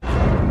dare.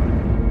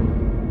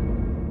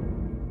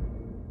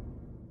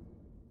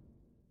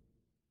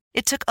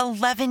 It took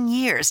 11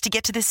 years to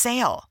get to this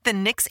sale. The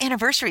Knix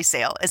Anniversary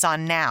Sale is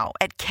on now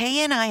at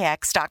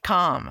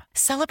knix.com.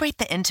 Celebrate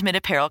the intimate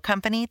apparel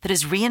company that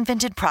has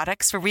reinvented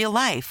products for real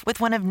life with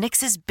one of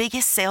Knix's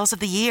biggest sales of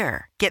the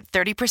year. Get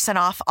 30%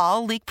 off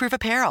all leak-proof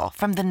apparel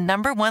from the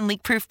 #1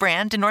 leak-proof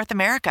brand in North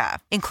America,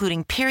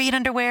 including period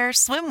underwear,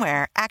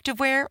 swimwear,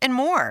 activewear, and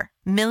more.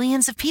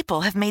 Millions of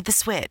people have made the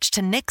switch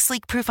to Knix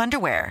leak-proof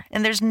underwear,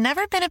 and there's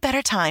never been a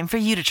better time for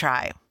you to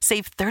try.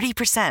 Save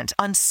 30%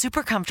 on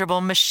super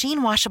comfortable,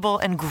 machine-washable,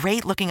 and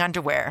great-looking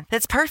underwear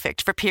that's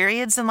perfect for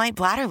periods and light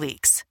bladder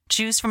leaks.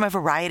 Choose from a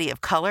variety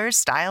of colors,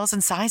 styles,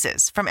 and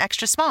sizes, from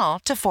extra small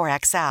to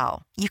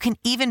 4XL. You can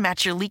even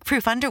match your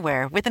leak-proof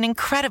underwear with an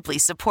incredibly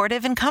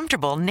supportive and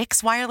comfortable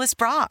Knix wireless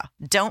bra.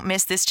 Don't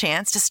miss this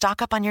chance to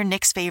stock up on your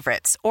Knix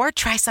favorites or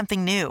try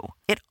something new.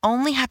 It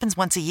only happens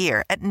once a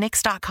year at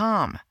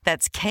Knix.com.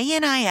 That's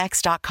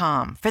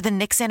KNIX.com for the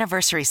Knix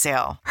Anniversary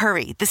Sale.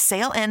 Hurry, the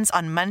sale ends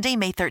on Monday,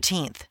 May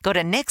 13th. breathe. Go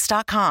to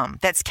Knix.com.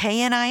 That's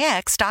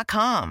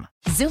KNIX.com.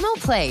 Xumo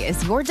Play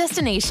is your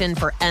destination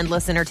for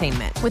endless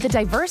entertainment. With a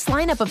diverse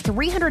lineup of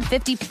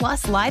 350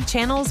 plus live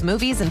channels,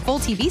 movies, and full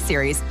TV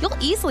series, you'll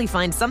easily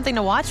find something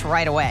to watch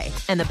right away.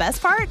 And the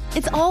best part?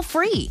 It's all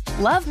free.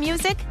 Love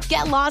music?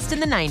 Get lost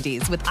in the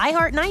 90s with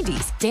iHeart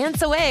 90s.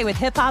 Dance away with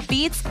hip-hop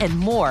beats and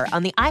more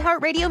on the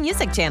iHeartRadio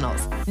music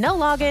channels. No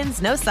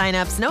logins, no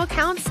signups, no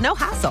accounts, no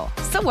hassle.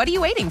 So what are you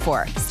waiting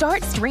for?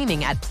 Start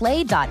streaming at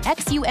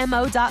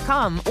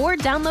play.xumo.com or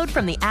download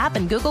from the app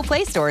and Google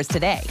Play stores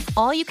today.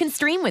 All you can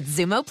stream with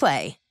Xumo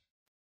Play.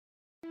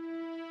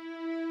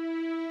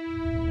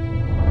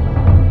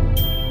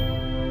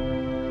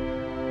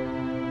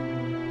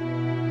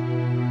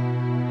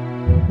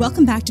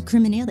 Welcome back to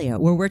Criminalia,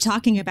 where we're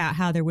talking about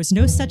how there was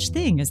no such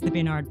thing as the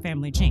Bénard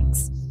family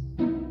jinx.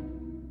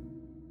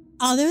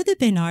 Although the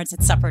Bénards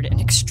had suffered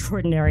an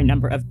extraordinary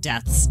number of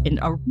deaths in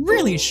a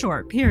really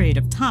short period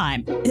of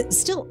time,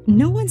 still,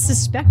 no one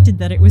suspected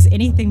that it was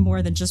anything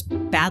more than just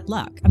bad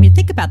luck. I mean,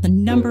 think about the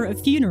number of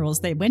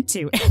funerals they went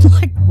to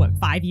in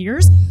 5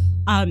 years?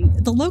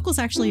 The locals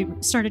actually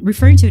started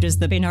referring to it as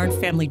the Bénard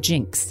family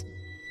jinx.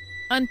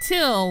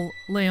 Until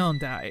Léon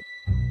died.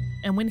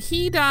 And when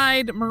he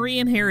died, Marie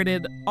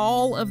inherited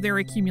all of their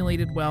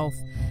accumulated wealth,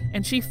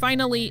 and she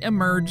finally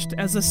emerged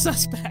as a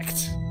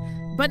suspect.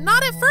 But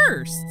not at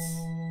first.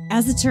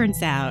 As it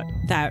turns out,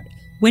 that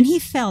when he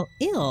fell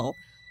ill,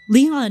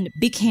 Leon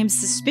became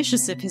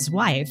suspicious of his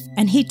wife,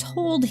 and he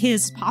told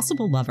his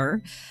possible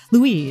lover,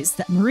 Louise,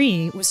 that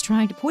Marie was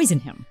trying to poison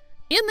him.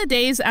 In the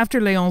days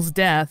after Léon's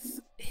death,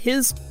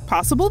 his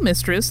possible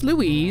mistress,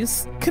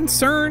 Louise,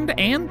 concerned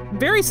and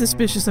very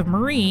suspicious of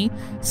Marie,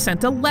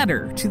 sent a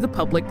letter to the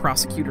public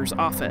prosecutor's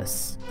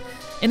office.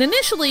 And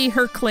initially,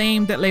 her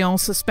claim that Léon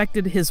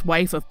suspected his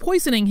wife of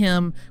poisoning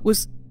him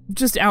was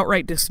just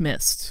outright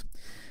dismissed.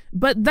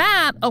 But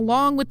that,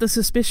 along with the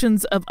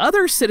suspicions of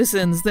other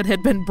citizens that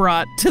had been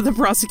brought to the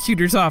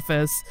prosecutor's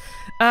office,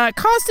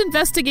 caused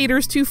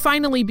investigators to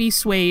finally be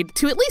swayed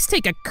to at least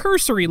take a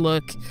cursory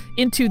look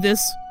into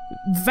this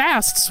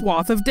vast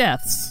swath of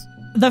deaths.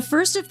 The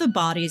first of the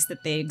bodies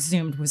that they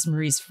exhumed was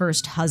Marie's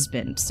first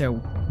husband,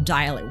 so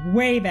dial it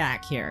way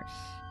back here.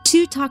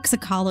 2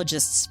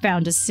 toxicologists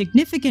found a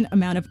significant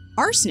amount of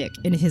arsenic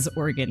in his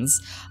organs.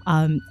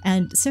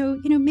 And so,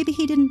 maybe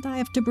he didn't die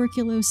of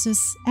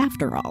tuberculosis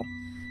after all.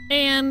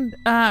 And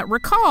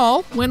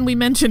recall when we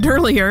mentioned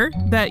earlier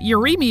that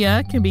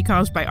uremia can be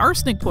caused by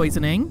arsenic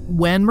poisoning.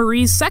 When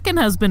Marie's second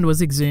husband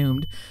was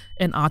exhumed,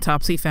 an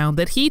autopsy found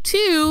that he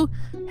too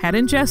had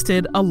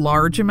ingested a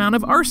large amount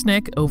of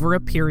arsenic over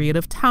a period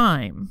of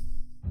time.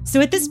 So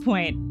at this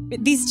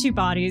point, these 2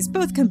 bodies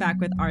both come back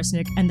with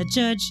arsenic, and the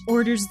judge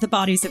orders the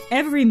bodies of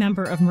every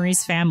member of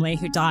Marie's family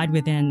who died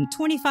within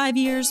 25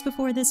 years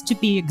before this to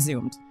be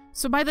exhumed.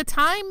 So by the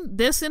time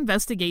this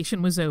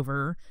investigation was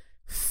over,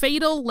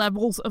 fatal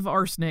levels of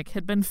arsenic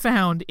had been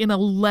found in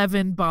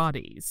 11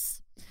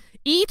 bodies.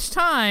 Each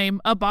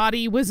time a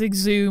body was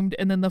exhumed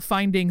and then the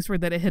findings were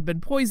that it had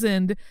been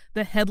poisoned,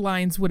 the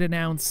headlines would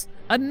announce,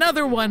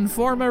 "Another one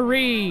for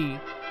Marie."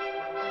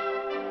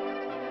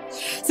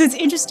 So it's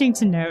interesting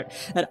to note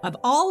that of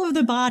all of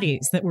the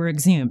bodies that were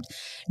exhumed,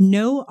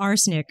 no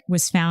arsenic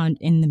was found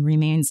in the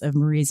remains of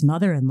Marie's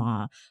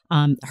mother-in-law.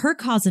 Her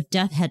cause of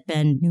death had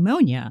been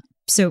pneumonia.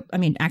 So,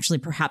 actually,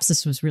 perhaps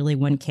this was really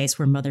one case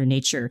where Mother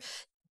Nature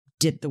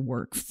did the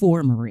work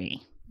for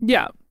Marie.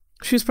 Yeah.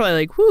 She was probably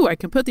like, whew, I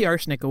can put the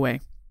arsenic away.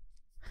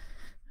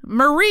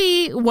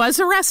 Marie was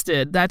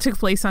arrested. That took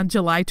place on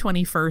July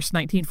 21st,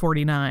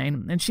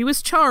 1949, and she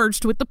was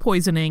charged with the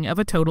poisoning of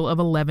a total of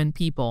 11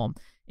 people,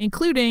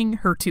 including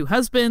her 2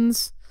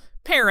 husbands,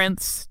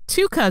 parents,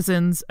 2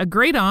 cousins, a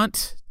great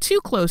aunt, 2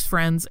 close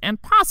friends,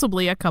 and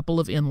possibly a couple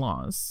of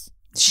in-laws.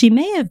 She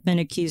may have been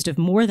accused of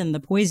more than the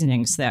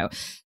poisonings, though.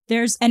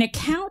 There's an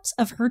account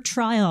of her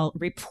trial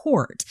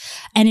report,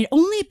 and it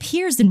only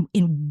appears in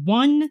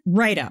one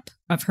write-up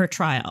of her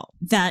trial,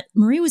 that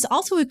Marie was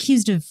also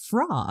accused of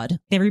fraud.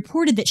 They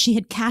reported that she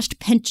had cashed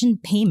pension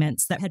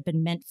payments that had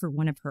been meant for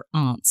one of her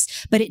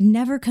aunts, but it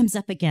never comes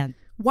up again.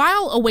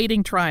 While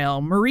awaiting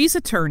trial, Marie's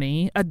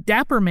attorney, a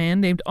dapper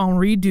man named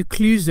Henri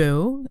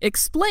Ducluseau,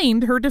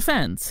 explained her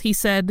defense. He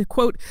said,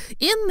 quote,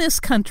 "In this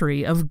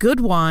country of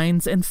good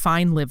wines and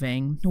fine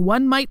living,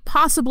 one might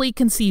possibly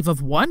conceive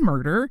of 1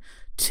 murder,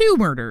 2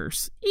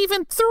 murders,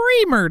 even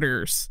 3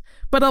 murders.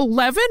 But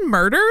 11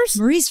 murders?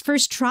 Marie's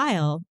first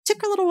trial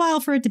took a little while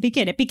for it to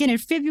begin. It began in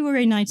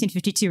February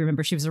 1952.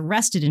 Remember, she was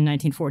arrested in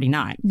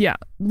 1949. Yeah.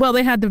 Well,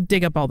 they had to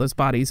dig up all those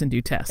bodies and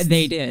do tests.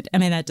 They did. I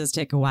mean, that does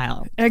take a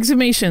while.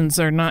 Exhumations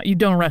are not, you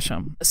don't rush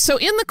them. So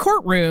in the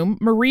courtroom,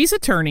 Marie's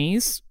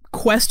attorneys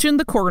questioned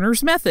the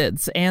coroner's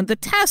methods and the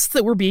tests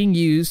that were being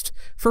used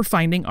for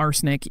finding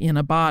arsenic in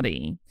a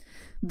body.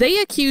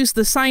 They accused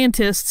the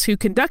scientists who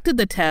conducted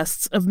the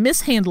tests of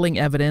mishandling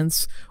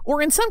evidence,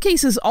 or in some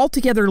cases,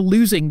 altogether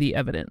losing the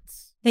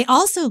evidence. They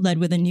also led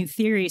with a new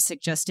theory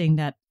suggesting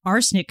that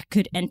arsenic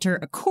could enter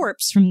a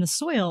corpse from the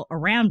soil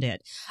around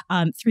it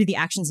through the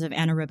actions of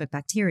anaerobic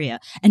bacteria,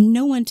 and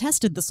no one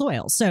tested the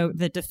soil. So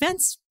the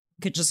defense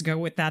could just go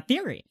with that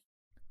theory.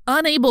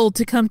 Unable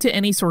to come to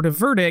any sort of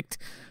verdict,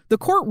 the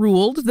court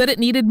ruled that it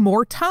needed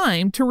more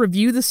time to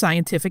review the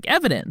scientific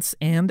evidence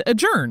and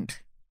adjourned.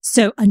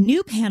 So a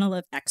new panel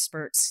of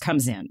experts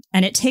comes in,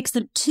 and it takes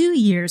them 2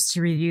 years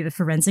to review the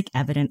forensic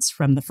evidence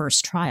from the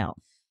first trial.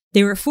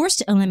 They were forced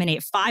to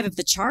eliminate 5 of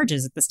the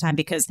charges at this time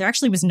because there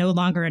actually was no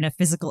longer enough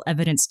physical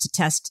evidence to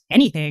test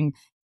anything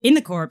in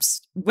the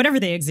corpse, whatever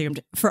they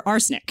exhumed, for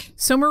arsenic.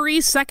 So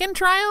Marie's second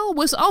trial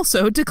was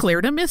also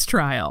declared a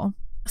mistrial.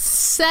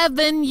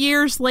 7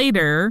 years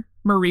later,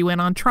 Marie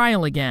went on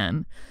trial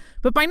again.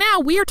 But by now,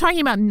 we are talking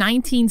about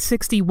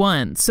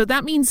 1961. So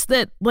that means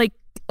that, like,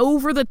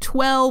 over the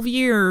 12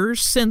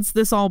 years since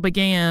this all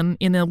began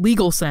in a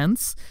legal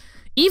sense,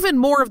 even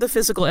more of the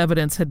physical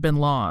evidence had been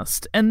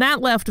lost. And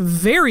that left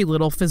very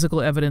little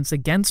physical evidence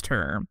against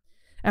her.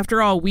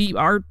 After all, we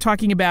are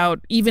talking about,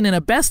 even in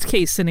a best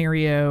case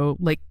scenario,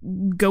 like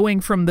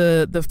going from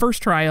the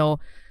first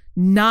trial,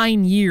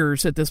 9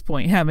 years at this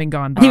point having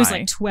gone by. I think it was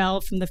like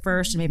 12 from the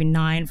first and maybe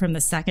 9 from the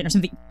second or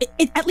something.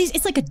 At least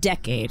it's like a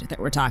decade that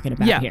we're talking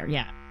about here.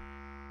 Yeah.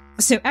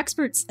 So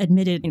experts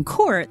admitted in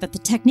court that the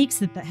techniques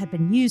that had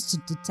been used to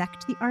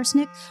detect the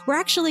arsenic were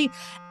actually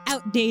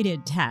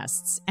outdated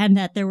tests and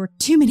that there were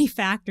too many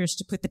factors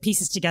to put the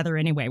pieces together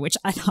anyway, which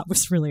I thought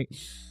was really...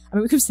 I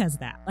mean, who says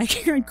that?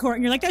 Like, you're in court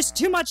and you're like, there's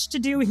too much to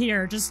do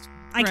here. Just,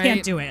 I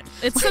can't do it.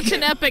 It's such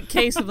an epic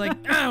case of like,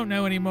 I don't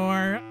know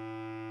anymore.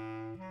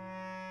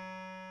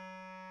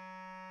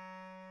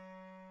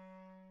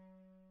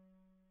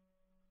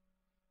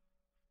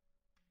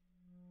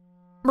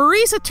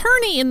 Marie's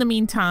attorney, in the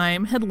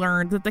meantime, had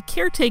learned that the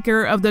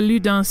caretaker of the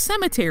Loudun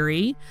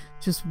Cemetery,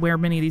 which is where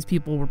many of these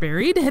people were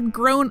buried, had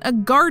grown a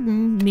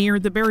garden near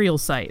the burial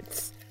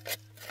sites.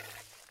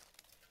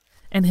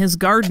 And his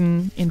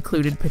garden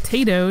included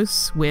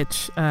potatoes,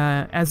 which,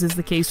 as is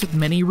the case with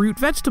many root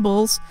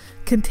vegetables,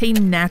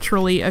 contain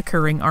naturally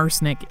occurring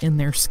arsenic in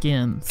their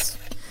skins.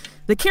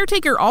 The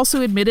caretaker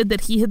also admitted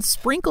that he had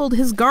sprinkled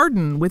his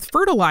garden with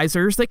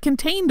fertilizers that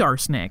contained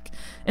arsenic.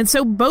 And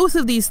so both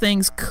of these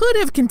things could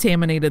have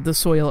contaminated the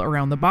soil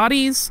around the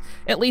bodies.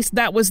 At least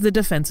that was the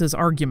defense's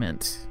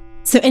argument.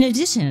 So in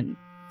addition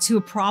to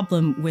a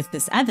problem with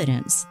this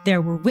evidence,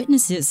 there were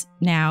witnesses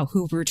now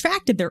who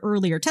retracted their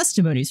earlier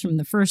testimonies from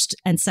the first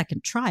and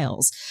second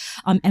trials.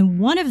 And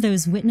one of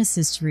those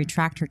witnesses to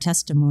retract her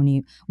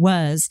testimony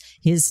was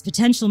his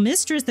potential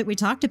mistress that we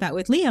talked about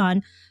with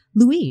Leon,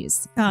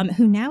 Louise,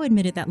 who now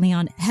admitted that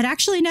Leon had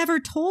actually never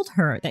told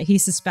her that he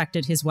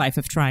suspected his wife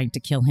of trying to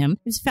kill him.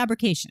 It was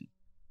fabrication.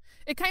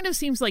 It kind of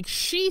seems like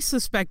she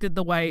suspected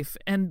the wife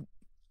and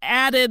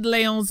added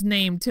Leon's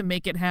name to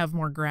make it have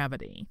more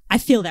gravity. I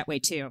feel that way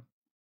too.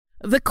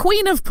 The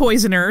Queen of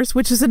Poisoners,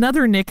 which is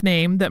another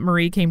nickname that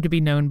Marie came to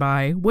be known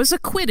by, was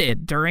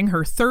acquitted during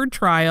her third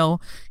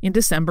trial in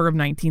December of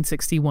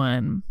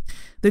 1961.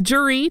 The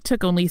jury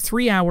took only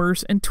 3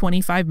 hours and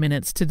 25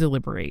 minutes to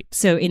deliberate.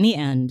 So in the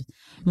end,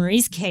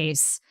 Marie's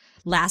case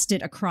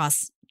lasted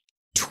across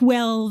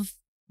 12,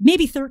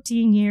 maybe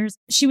 13 years.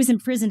 She was in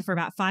prison for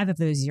about 5 of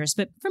those years,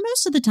 but for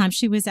most of the time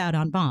she was out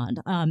on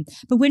bond.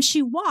 But when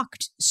she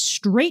walked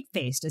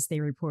straight-faced, as they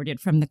reported,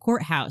 from the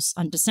courthouse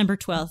on December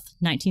 12th,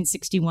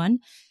 1961,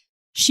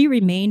 she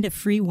remained a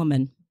free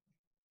woman.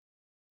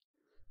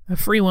 A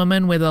free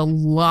woman with a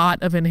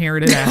lot of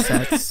inherited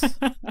assets.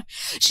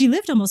 She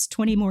lived almost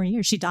 20 more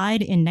years. She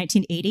died in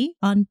 1980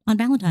 on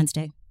Valentine's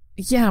Day.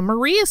 Yeah,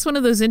 Marie is one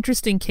of those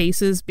interesting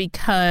cases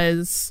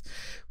because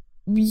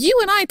you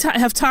and I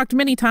have talked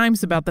many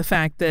times about the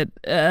fact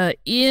that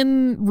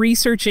in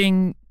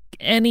researching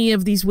any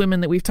of these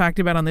women that we've talked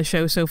about on the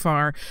show so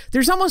far,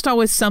 there's almost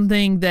always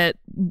something that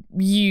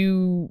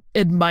you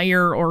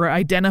admire or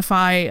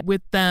identify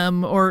with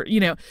them, or, you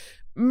know,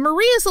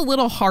 Marie is a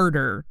little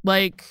harder.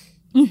 Like,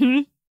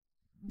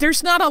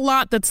 there's not a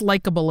lot that's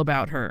likable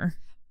about her.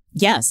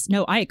 Yes.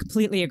 No, I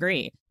completely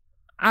agree.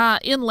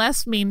 In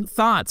less mean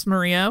thoughts,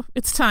 Maria,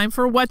 it's time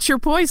for What's Your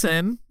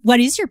Poison? What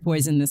is your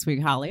poison this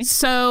week, Holly?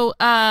 So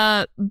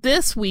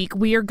this week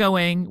we are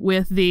going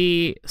with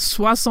the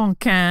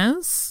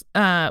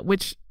 75,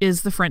 which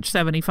is the French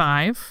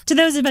 75. To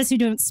those of us who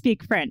don't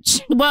speak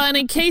French. Well, and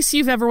in case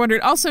you've ever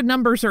wondered, also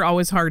numbers are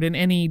always hard in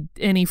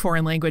any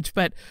foreign language,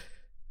 but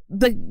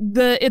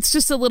the it's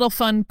just a little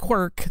fun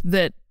quirk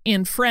that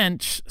in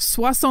French,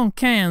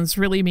 75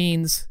 really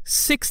means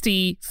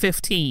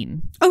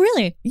 60-15. Oh,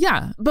 really?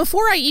 Yeah.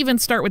 Before I even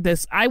start with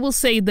this, I will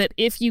say that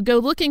if you go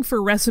looking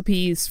for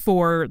recipes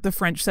for the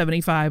French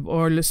 75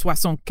 or le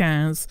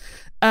 75,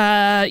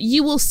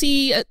 you will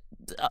see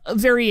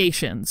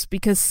variations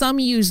because some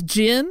use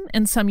gin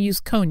and some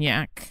use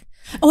cognac.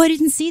 Oh, I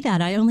didn't see that.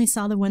 I only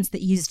saw the ones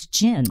that used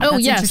gin. Oh,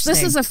 That's yes.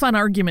 This is a fun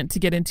argument to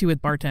get into with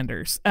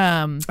bartenders.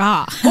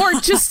 Or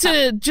just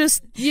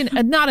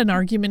not an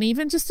argument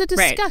even, just a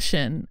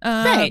discussion.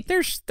 Right.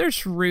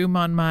 There's room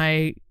on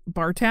my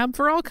bar tab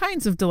for all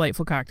kinds of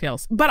delightful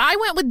cocktails. But I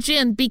went with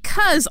gin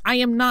because I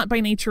am not by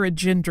nature a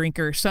gin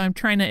drinker, so I'm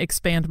trying to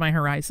expand my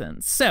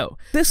horizons. So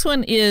this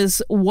one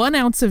is 1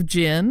 ounce of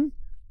gin,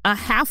 a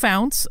 1/2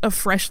 ounce of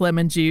fresh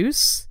lemon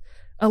juice,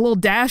 a little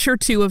dash or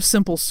two of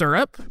simple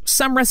syrup.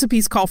 Some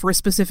recipes call for a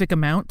specific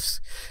amount.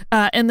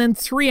 And then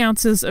 3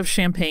 ounces of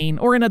champagne,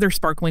 or another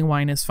sparkling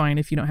wine is fine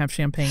if you don't have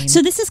champagne.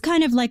 So this is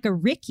kind of like a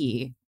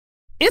Ricky.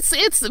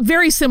 It's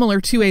very similar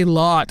to a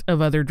lot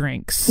of other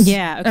drinks.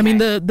 Yeah, okay. I mean,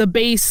 the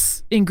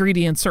base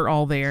ingredients are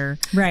all there.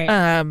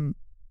 Right.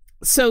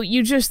 So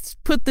you just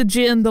put the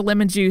gin, the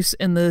lemon juice,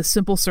 and the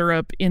simple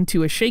syrup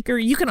into a shaker.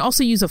 You can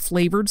also use a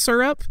flavored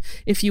syrup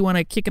if you want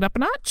to kick it up a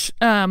notch.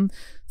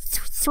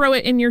 Throw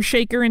it in your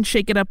shaker and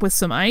shake it up with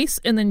some ice,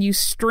 and then you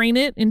strain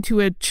it into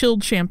a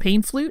chilled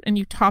champagne flute, and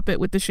you top it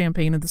with the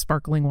champagne and the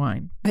sparkling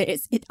wine. But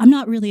I'm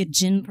not really a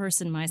gin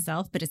person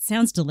myself, but it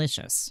sounds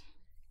delicious.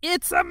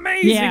 It's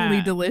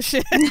amazingly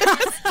delicious.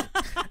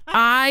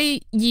 I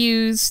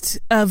used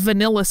a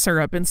vanilla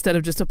syrup instead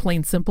of just a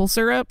plain simple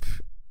syrup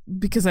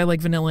because I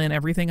like vanilla in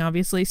everything,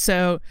 obviously.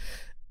 So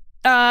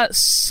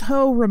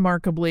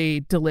remarkably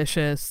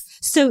delicious.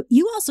 So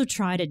you also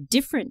tried a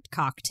different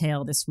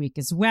cocktail this week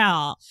as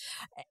well,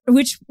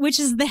 which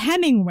is the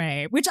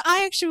Hemingway, which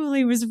I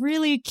actually was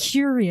really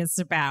curious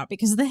about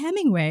because the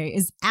Hemingway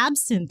is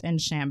absinthe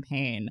and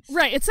champagne.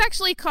 Right. It's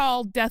actually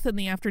called Death in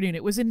the Afternoon.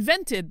 It was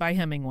invented by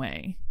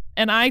Hemingway.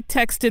 And I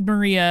texted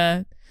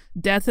Maria,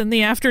 Death in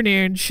the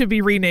Afternoon should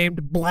be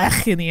renamed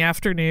Blech in the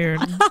Afternoon.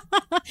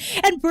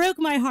 And broke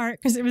my heart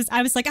because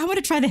I was like, I want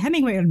to try the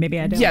Hemingway, and maybe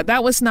I don't. Yeah,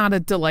 that was not a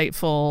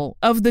delightful,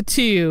 of the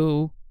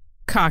two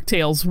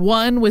cocktails,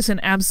 one was an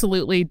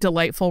absolutely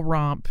delightful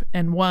romp,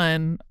 and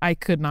one I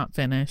could not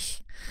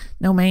finish.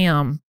 No,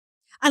 ma'am.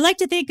 I like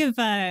to think of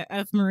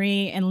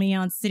Marie and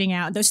Leon sitting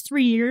out those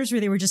 3 years where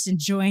they were just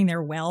enjoying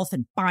their wealth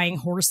and buying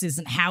horses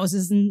and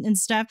houses and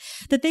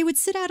stuff, that they would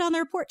sit out on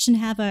their porch and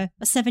have a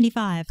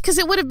 75. Because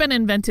it would have been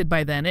invented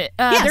by then.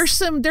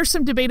 Yes. There's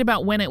some debate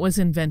about when it was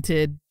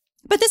invented.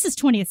 But this is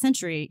 20th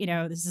century,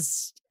 this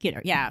is,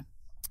 yeah.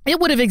 It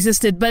would have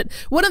existed, but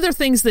one of the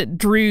things that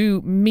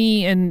drew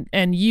me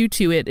and you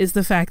to it is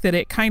the fact that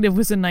it kind of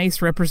was a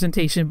nice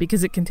representation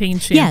because it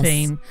contained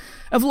champagne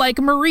of like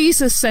Marie's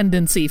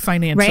ascendancy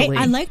financially. Right?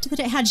 I liked that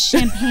it had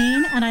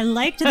champagne, and I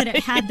liked that it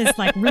had this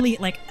like really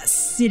like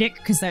acidic,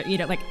 because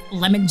like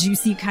lemon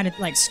juicy kind of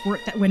like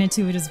squirt that went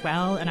into it as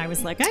well. And I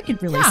was like, I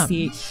could really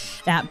see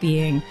that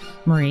being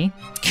Marie.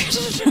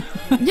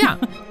 Yeah.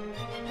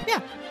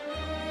 Yeah.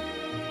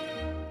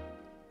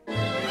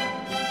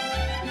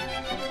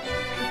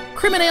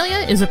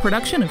 Criminalia is a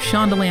production of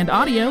Shondaland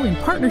Audio in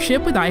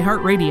partnership with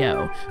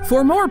iHeartRadio.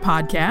 For more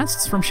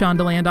podcasts from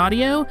Shondaland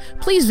Audio,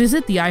 please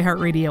visit the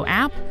iHeartRadio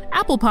app,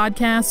 Apple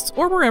Podcasts,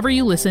 or wherever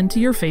you listen to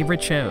your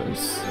favorite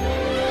shows.